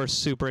fans. We're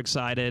super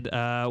excited.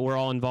 We're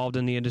all involved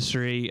in the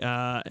industry.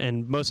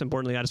 And most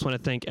importantly, I just want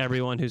to thank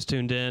everyone who's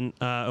tuned in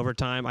over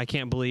time. I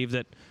can't believe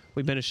that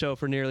we've been a show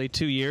for nearly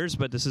 2 years,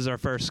 but this is our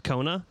first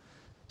Kona.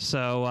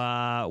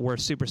 So we're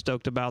super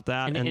stoked about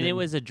that. And it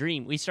was a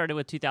dream. We started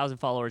with 2,000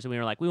 followers, and we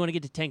were like, we want to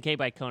get to 10K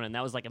by Kona. And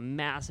that was like a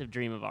massive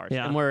dream of ours.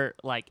 Yeah. And we're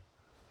like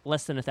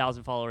less than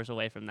 1,000 followers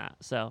away from that.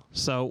 So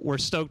we're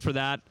stoked for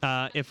that.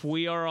 If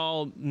we are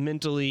all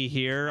mentally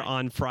here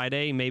on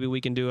Friday, maybe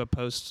we can do a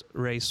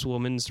post-race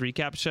women's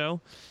recap show.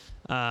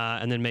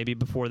 And then maybe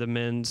before the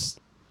men's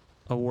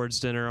awards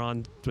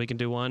dinner we can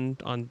do one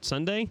on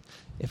Sunday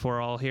if we're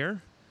all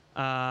here.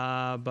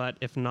 But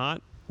if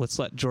not, let's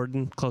let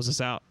Jordan close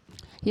us out.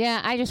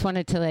 Yeah, I just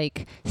wanted to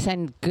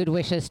send good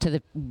wishes to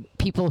the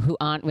people who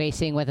aren't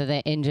racing, whether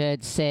they're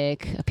injured,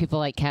 sick, people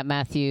like Kat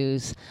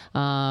Matthews.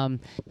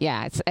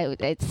 It's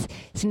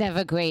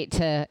never great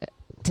to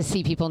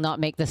see people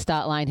not make the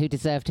start line who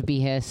deserve to be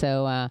here.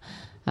 So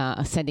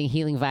sending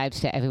healing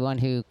vibes to everyone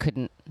who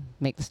couldn't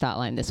make the start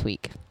line this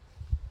week.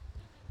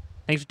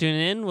 thanks for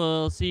tuning in.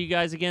 We'll see you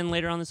guys again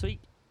later on this week.